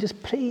where you can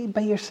just pray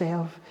by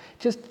yourself.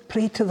 Just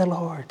pray to the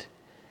Lord.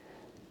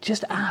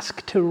 Just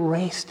ask to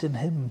rest in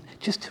him,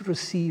 just to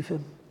receive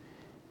him.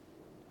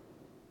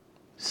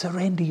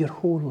 Surrender your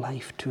whole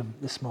life to him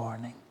this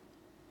morning.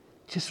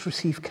 Just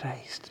receive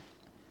Christ.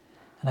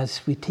 And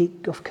as we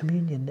take of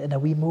communion in a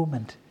wee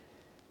moment,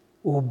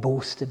 oh,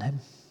 boast in him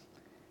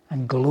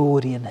and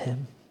glory in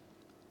him.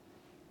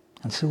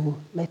 And so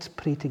let's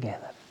pray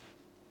together.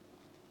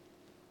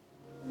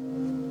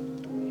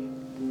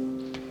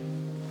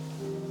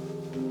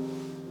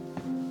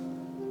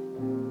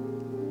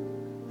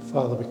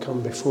 Father, we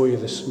come before you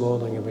this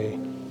morning and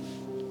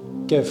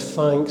we give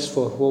thanks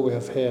for what we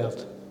have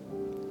heard.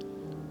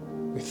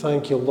 We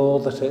thank you,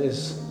 Lord, that it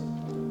is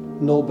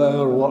not by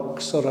our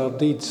works or our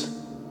deeds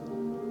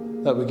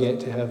that we get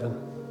to heaven,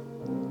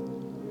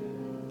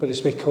 but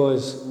it's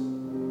because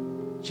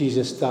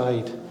Jesus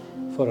died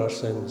for our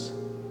sins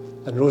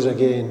and rose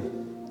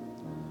again,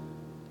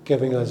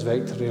 giving us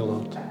victory,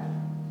 Lord.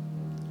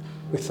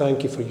 We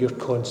thank you for your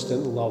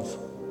constant love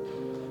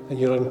and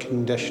your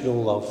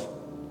unconditional love.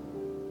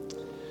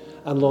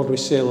 And Lord, we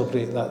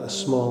celebrate that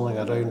this morning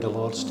around the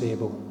Lord's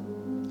table,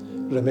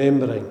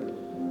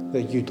 remembering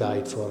that you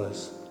died for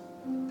us.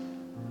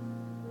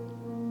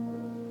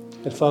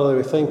 And Father,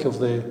 we think of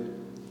the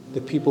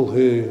people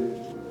who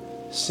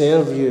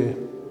serve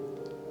you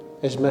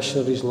as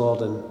missionaries,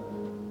 Lord,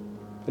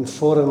 in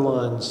foreign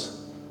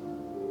lands.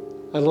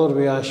 And Lord,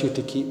 we ask you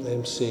to keep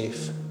them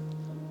safe.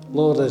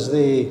 Lord, as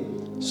they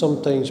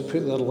sometimes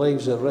put their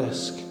lives at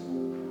risk,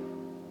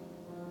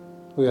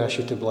 we ask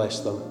you to bless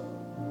them.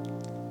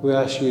 We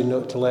ask you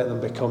not to let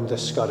them become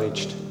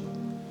discouraged,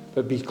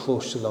 but be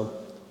close to them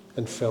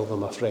and fill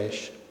them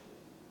afresh.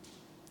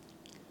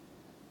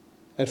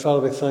 And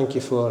Father, we thank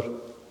you for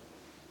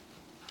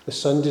the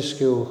Sunday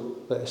school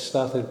that has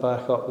started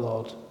back up,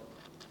 Lord.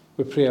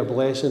 We pray a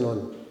blessing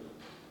on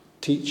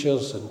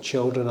teachers and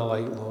children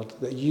alike, Lord,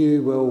 that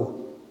you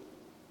will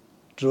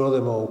draw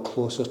them all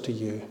closer to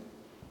you.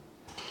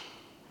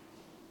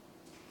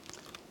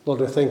 Lord,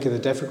 we think of the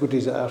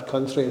difficulties that our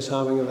country is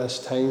having at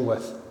this time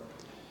with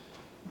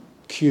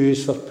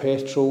queues for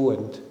petrol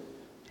and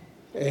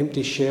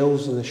empty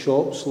shelves in the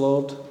shops,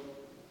 Lord.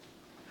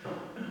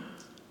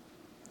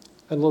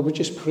 And Lord, we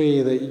just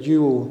pray that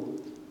you will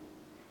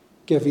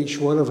give each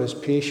one of us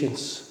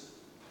patience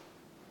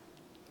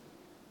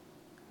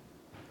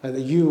and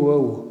that you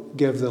will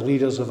give the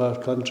leaders of our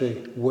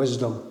country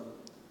wisdom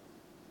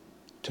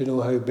to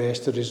know how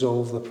best to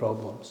resolve the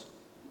problems.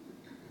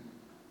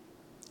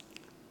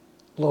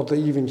 Lord, that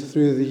even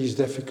through these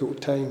difficult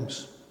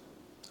times,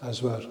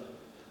 as we're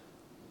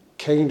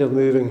kind of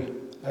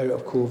moving out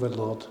of COVID,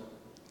 Lord,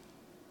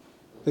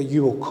 that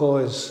you will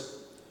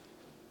cause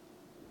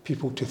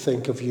people to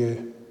think of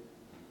you,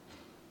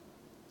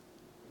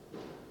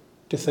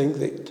 to think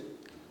that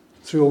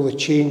through all the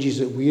changes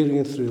that we're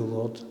going through,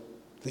 Lord,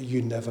 that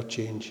you never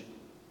change.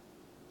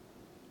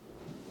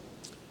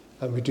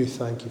 And we do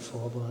thank you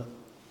for that.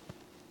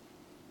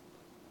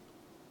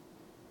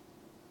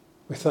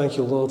 We thank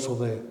you, Lord, for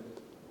the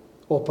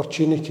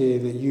opportunity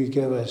that you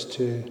give us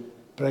to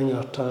bring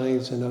our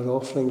tithes and our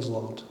offerings,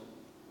 Lord.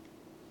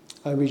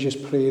 And we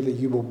just pray that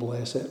you will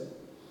bless it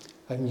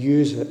and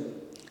use it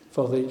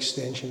for the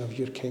extension of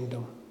your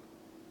kingdom.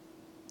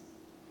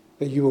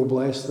 That you will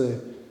bless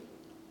the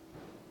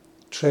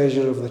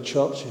treasurer of the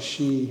church as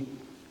she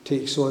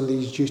takes on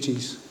these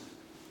duties.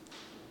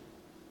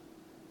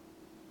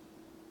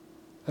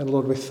 And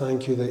Lord, we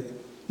thank you that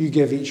you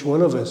give each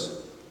one of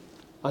us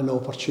an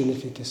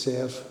opportunity to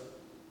serve.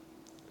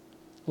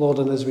 Lord,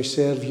 and as we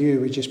serve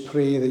you, we just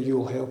pray that you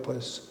will help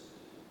us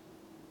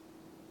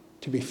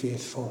to be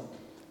faithful.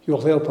 You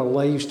will help our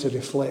lives to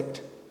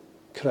reflect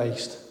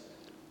Christ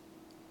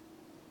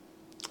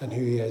and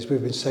who he is.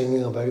 We've been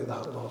singing about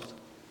that, Lord.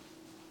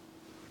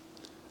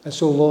 And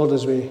so, Lord,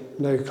 as we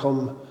now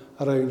come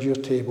around your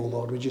table,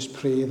 Lord, we just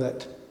pray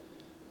that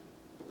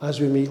as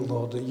we meet,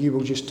 Lord, that you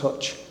will just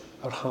touch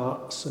our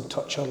hearts and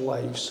touch our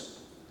lives.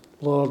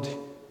 Lord,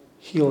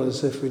 heal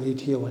us if we need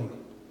healing.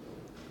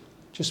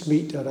 Just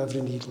meet our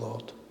every need,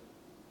 Lord.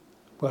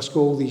 We ask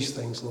all these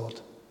things, Lord,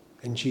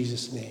 in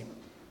Jesus' name.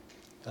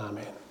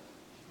 Amen.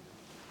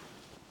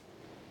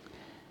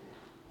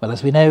 Well,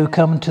 as we now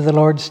come to the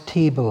Lord's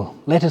table,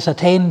 let us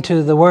attend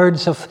to the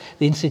words of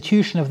the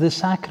institution of this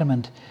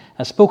sacrament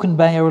as spoken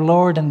by our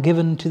Lord and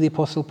given to the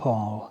Apostle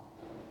Paul.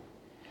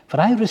 For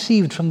I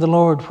received from the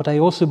Lord what I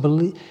also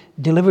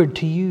delivered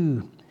to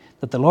you,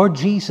 that the Lord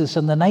Jesus,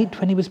 on the night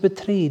when he was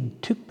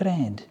betrayed, took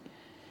bread,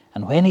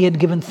 and when he had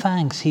given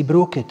thanks, he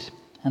broke it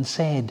and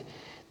said,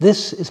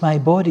 "This is my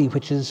body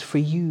which is for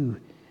you.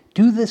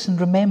 Do this in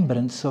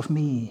remembrance of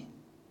me."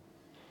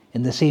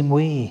 In the same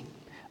way,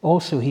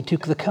 also he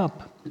took the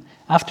cup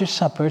after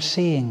supper,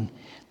 saying,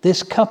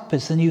 "This cup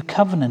is the new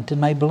covenant in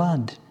my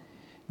blood.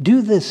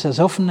 Do this as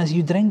often as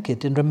you drink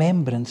it in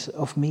remembrance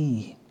of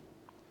me.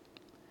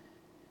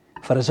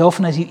 For as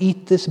often as you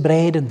eat this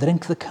bread and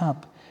drink the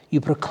cup, you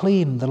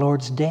proclaim the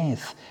Lord's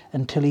death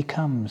until he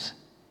comes.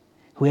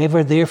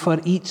 Whoever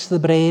therefore eats the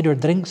bread or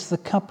drinks the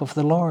cup of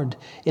the Lord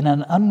in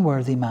an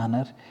unworthy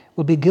manner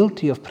will be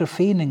guilty of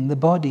profaning the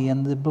body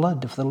and the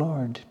blood of the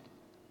Lord.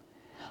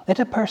 Let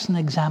a person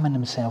examine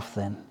himself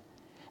then,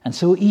 and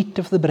so eat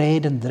of the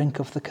bread and drink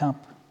of the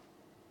cup.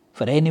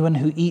 For anyone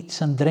who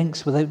eats and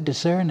drinks without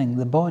discerning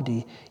the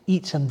body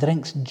eats and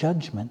drinks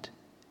judgment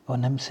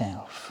on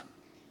himself."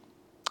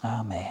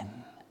 Amen.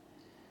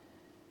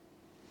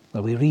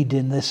 Well, we read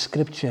in this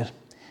scripture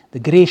the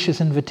gracious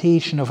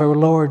invitation of our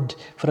Lord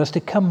for us to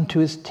come to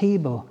his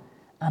table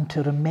and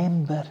to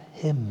remember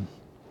him,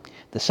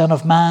 the Son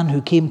of Man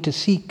who came to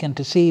seek and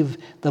to save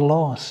the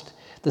lost,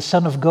 the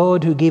Son of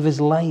God who gave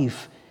his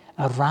life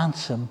a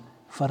ransom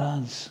for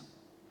us.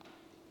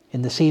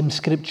 In the same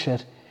scripture,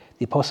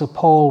 the Apostle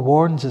Paul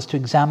warns us to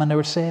examine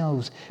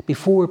ourselves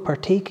before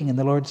partaking in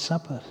the Lord's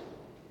Supper.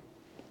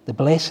 The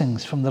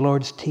blessings from the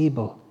Lord's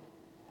table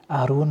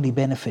are only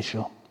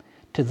beneficial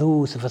to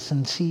those of a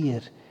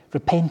sincere,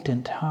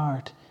 repentant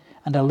heart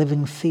and a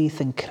living faith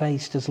in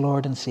Christ as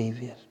Lord and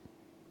Saviour.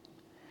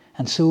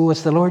 And so,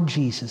 as the Lord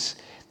Jesus,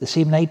 the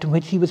same night on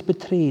which he was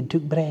betrayed,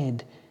 took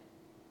bread,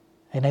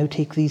 I now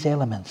take these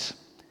elements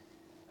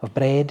of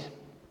bread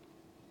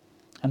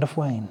and of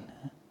wine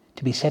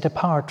to be set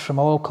apart from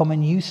all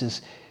common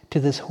uses to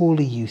this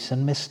holy use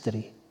and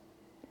mystery.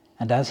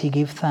 And as he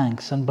gave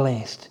thanks and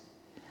blessed,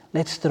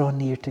 let's draw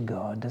near to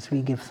God as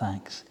we give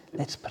thanks.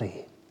 Let's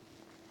pray.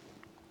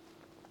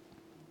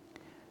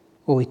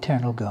 O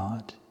eternal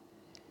God,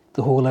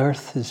 the whole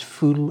earth is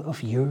full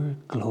of your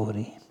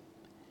glory,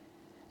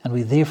 and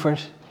we therefore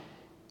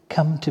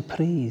come to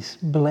praise,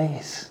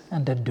 bless,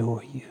 and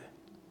adore you.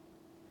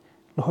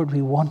 Lord,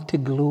 we want to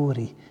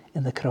glory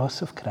in the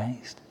cross of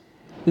Christ.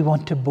 We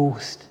want to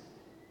boast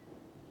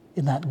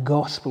in that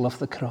gospel of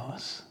the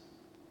cross.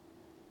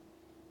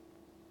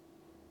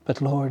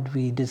 But Lord,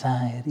 we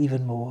desire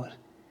even more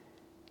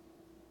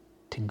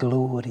to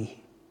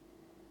glory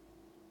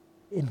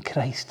in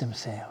Christ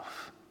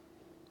himself.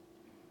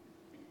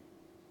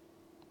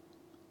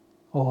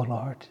 Oh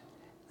Lord,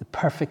 the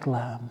perfect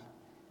Lamb,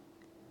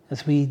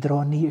 as we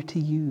draw near to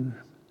you,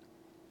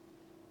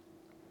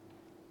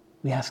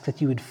 we ask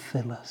that you would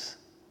fill us.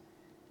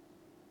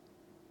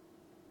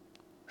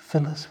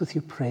 Fill us with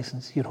your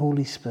presence, your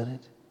Holy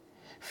Spirit.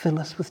 Fill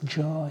us with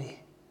joy.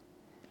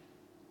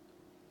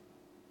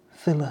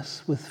 Fill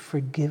us with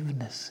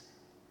forgiveness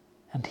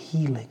and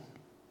healing.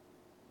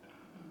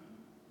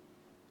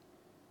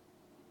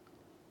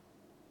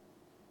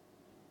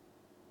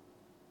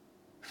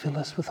 Fill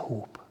us with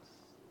hope.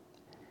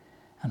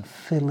 And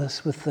fill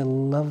us with the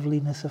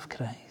loveliness of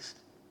Christ.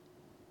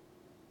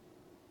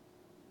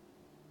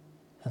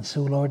 And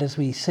so, Lord, as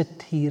we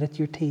sit here at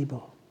your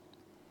table,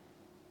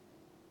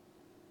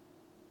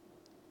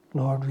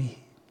 Lord, we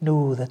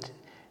know that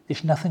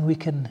there's nothing we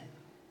can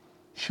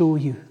show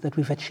you that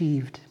we've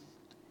achieved.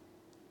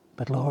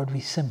 But Lord, we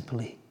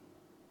simply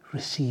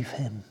receive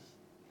him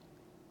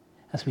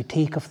as we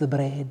take of the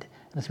bread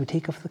and as we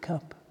take of the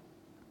cup.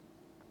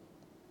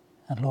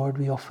 And Lord,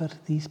 we offer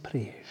these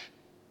prayers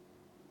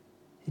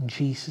in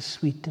Jesus'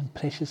 sweet and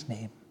precious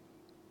name.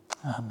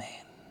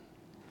 Amen.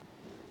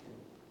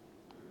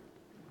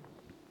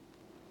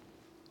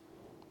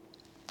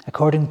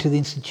 According to the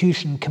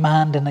institution,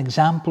 command, and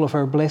example of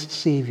our blessed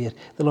Saviour,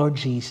 the Lord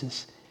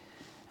Jesus,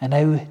 I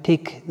now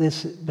take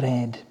this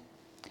bread,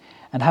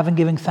 and having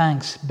given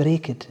thanks,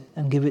 break it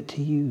and give it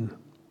to you.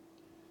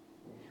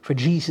 For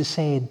Jesus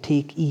said,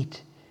 "Take,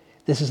 eat.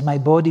 This is my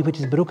body which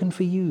is broken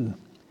for you.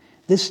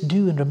 This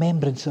do in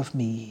remembrance of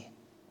me."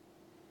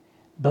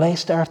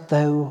 Blessed art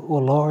thou, O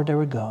Lord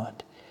our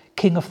God,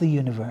 King of the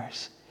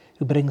universe,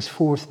 who brings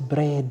forth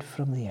bread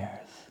from the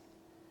earth.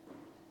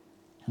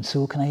 And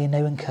so can I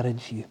now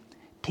encourage you,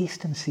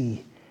 taste and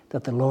see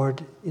that the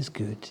Lord is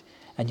good.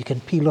 And you can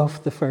peel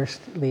off the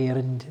first layer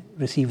and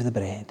receive the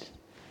bread.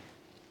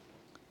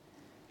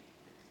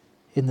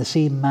 In the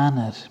same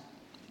manner,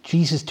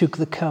 Jesus took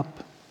the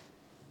cup.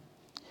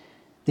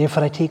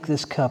 Therefore I take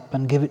this cup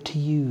and give it to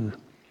you.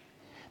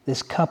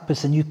 This cup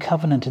is the new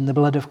covenant in the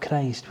blood of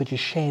Christ, which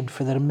is shed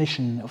for the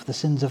remission of the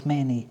sins of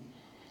many.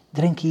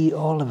 Drink ye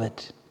all of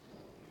it.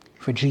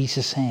 For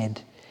Jesus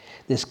said,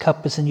 this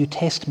cup is the New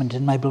Testament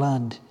in my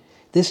blood.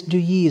 This do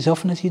ye as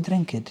often as you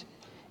drink it,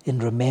 in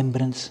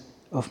remembrance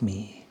of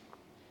me.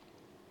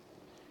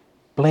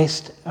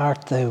 Blessed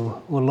art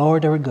thou, O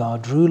Lord our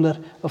God, ruler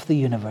of the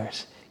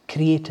universe,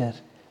 creator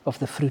of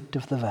the fruit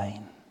of the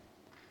vine.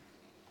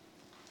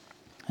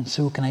 And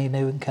so can I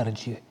now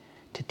encourage you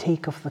to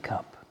take of the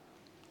cup.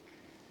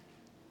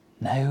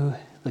 Now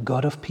the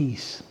God of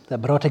peace,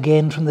 that brought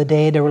again from the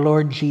dead our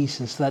Lord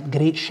Jesus, that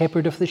great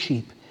shepherd of the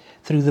sheep,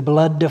 through the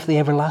blood of the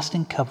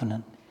everlasting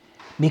covenant,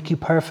 make you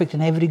perfect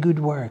in every good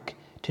work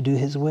to do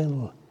his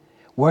will,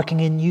 working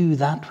in you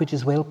that which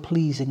is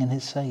well-pleasing in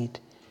his sight,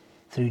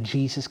 through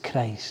Jesus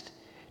Christ,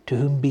 to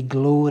whom be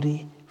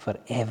glory for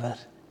ever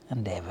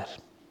and ever.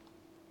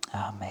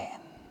 Amen.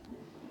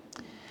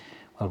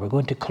 Well, we're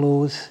going to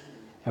close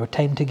our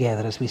time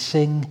together as we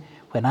sing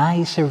When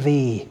I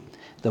Survey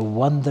the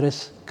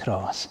Wondrous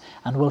Cross,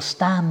 and we'll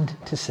stand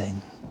to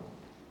sing.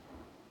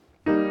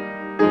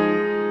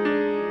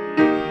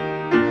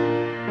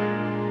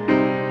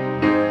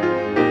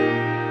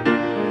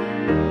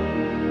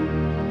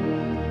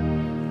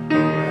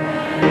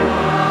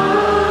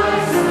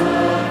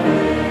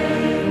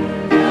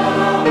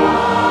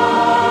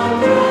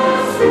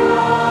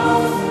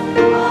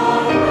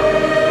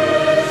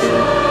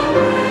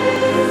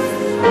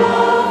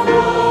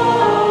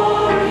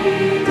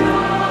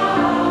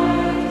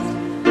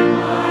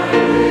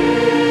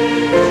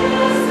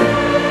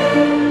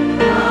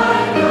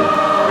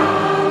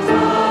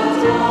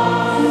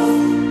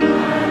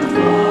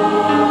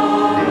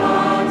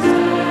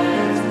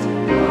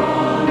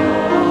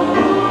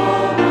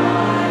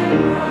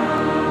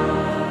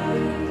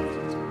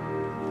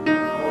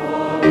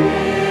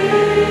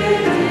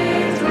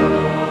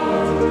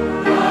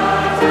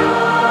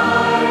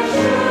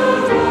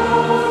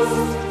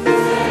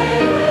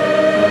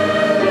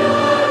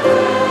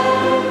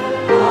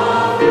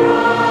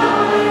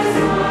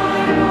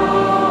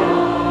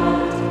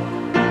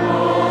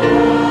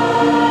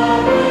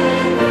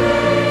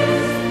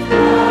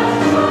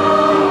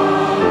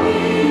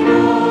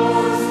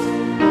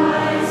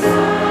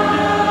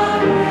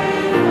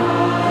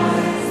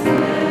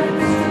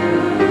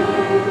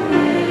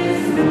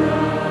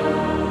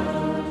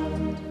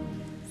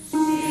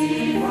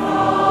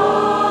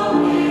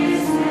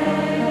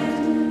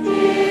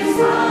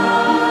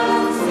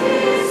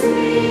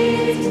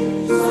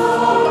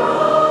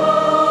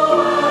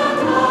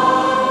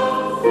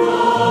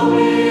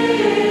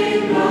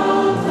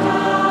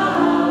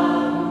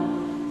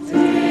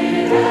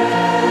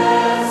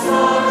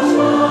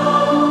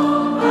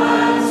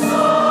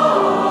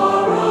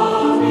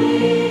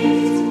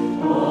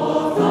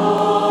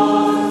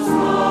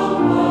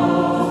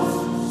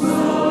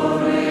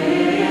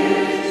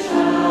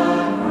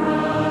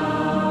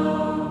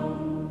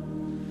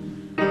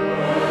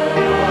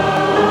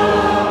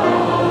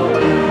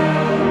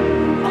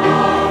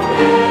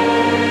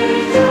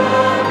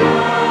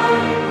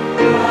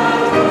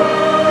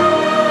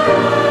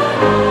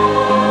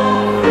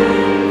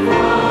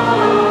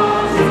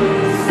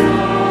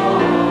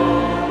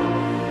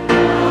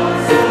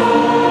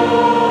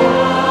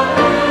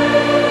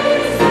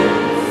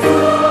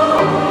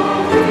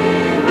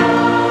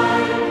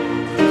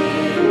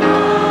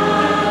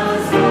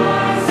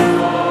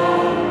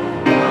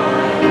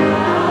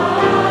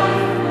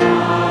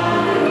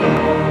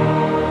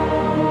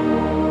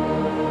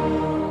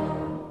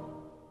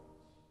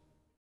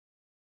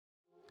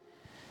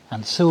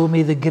 And so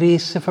may the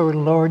grace of our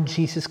Lord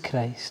Jesus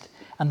Christ,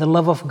 and the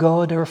love of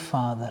God our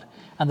Father,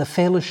 and the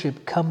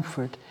fellowship,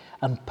 comfort,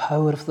 and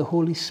power of the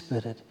Holy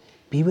Spirit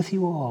be with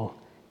you all,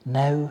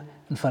 now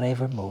and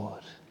forevermore.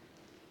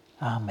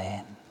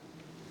 Amen.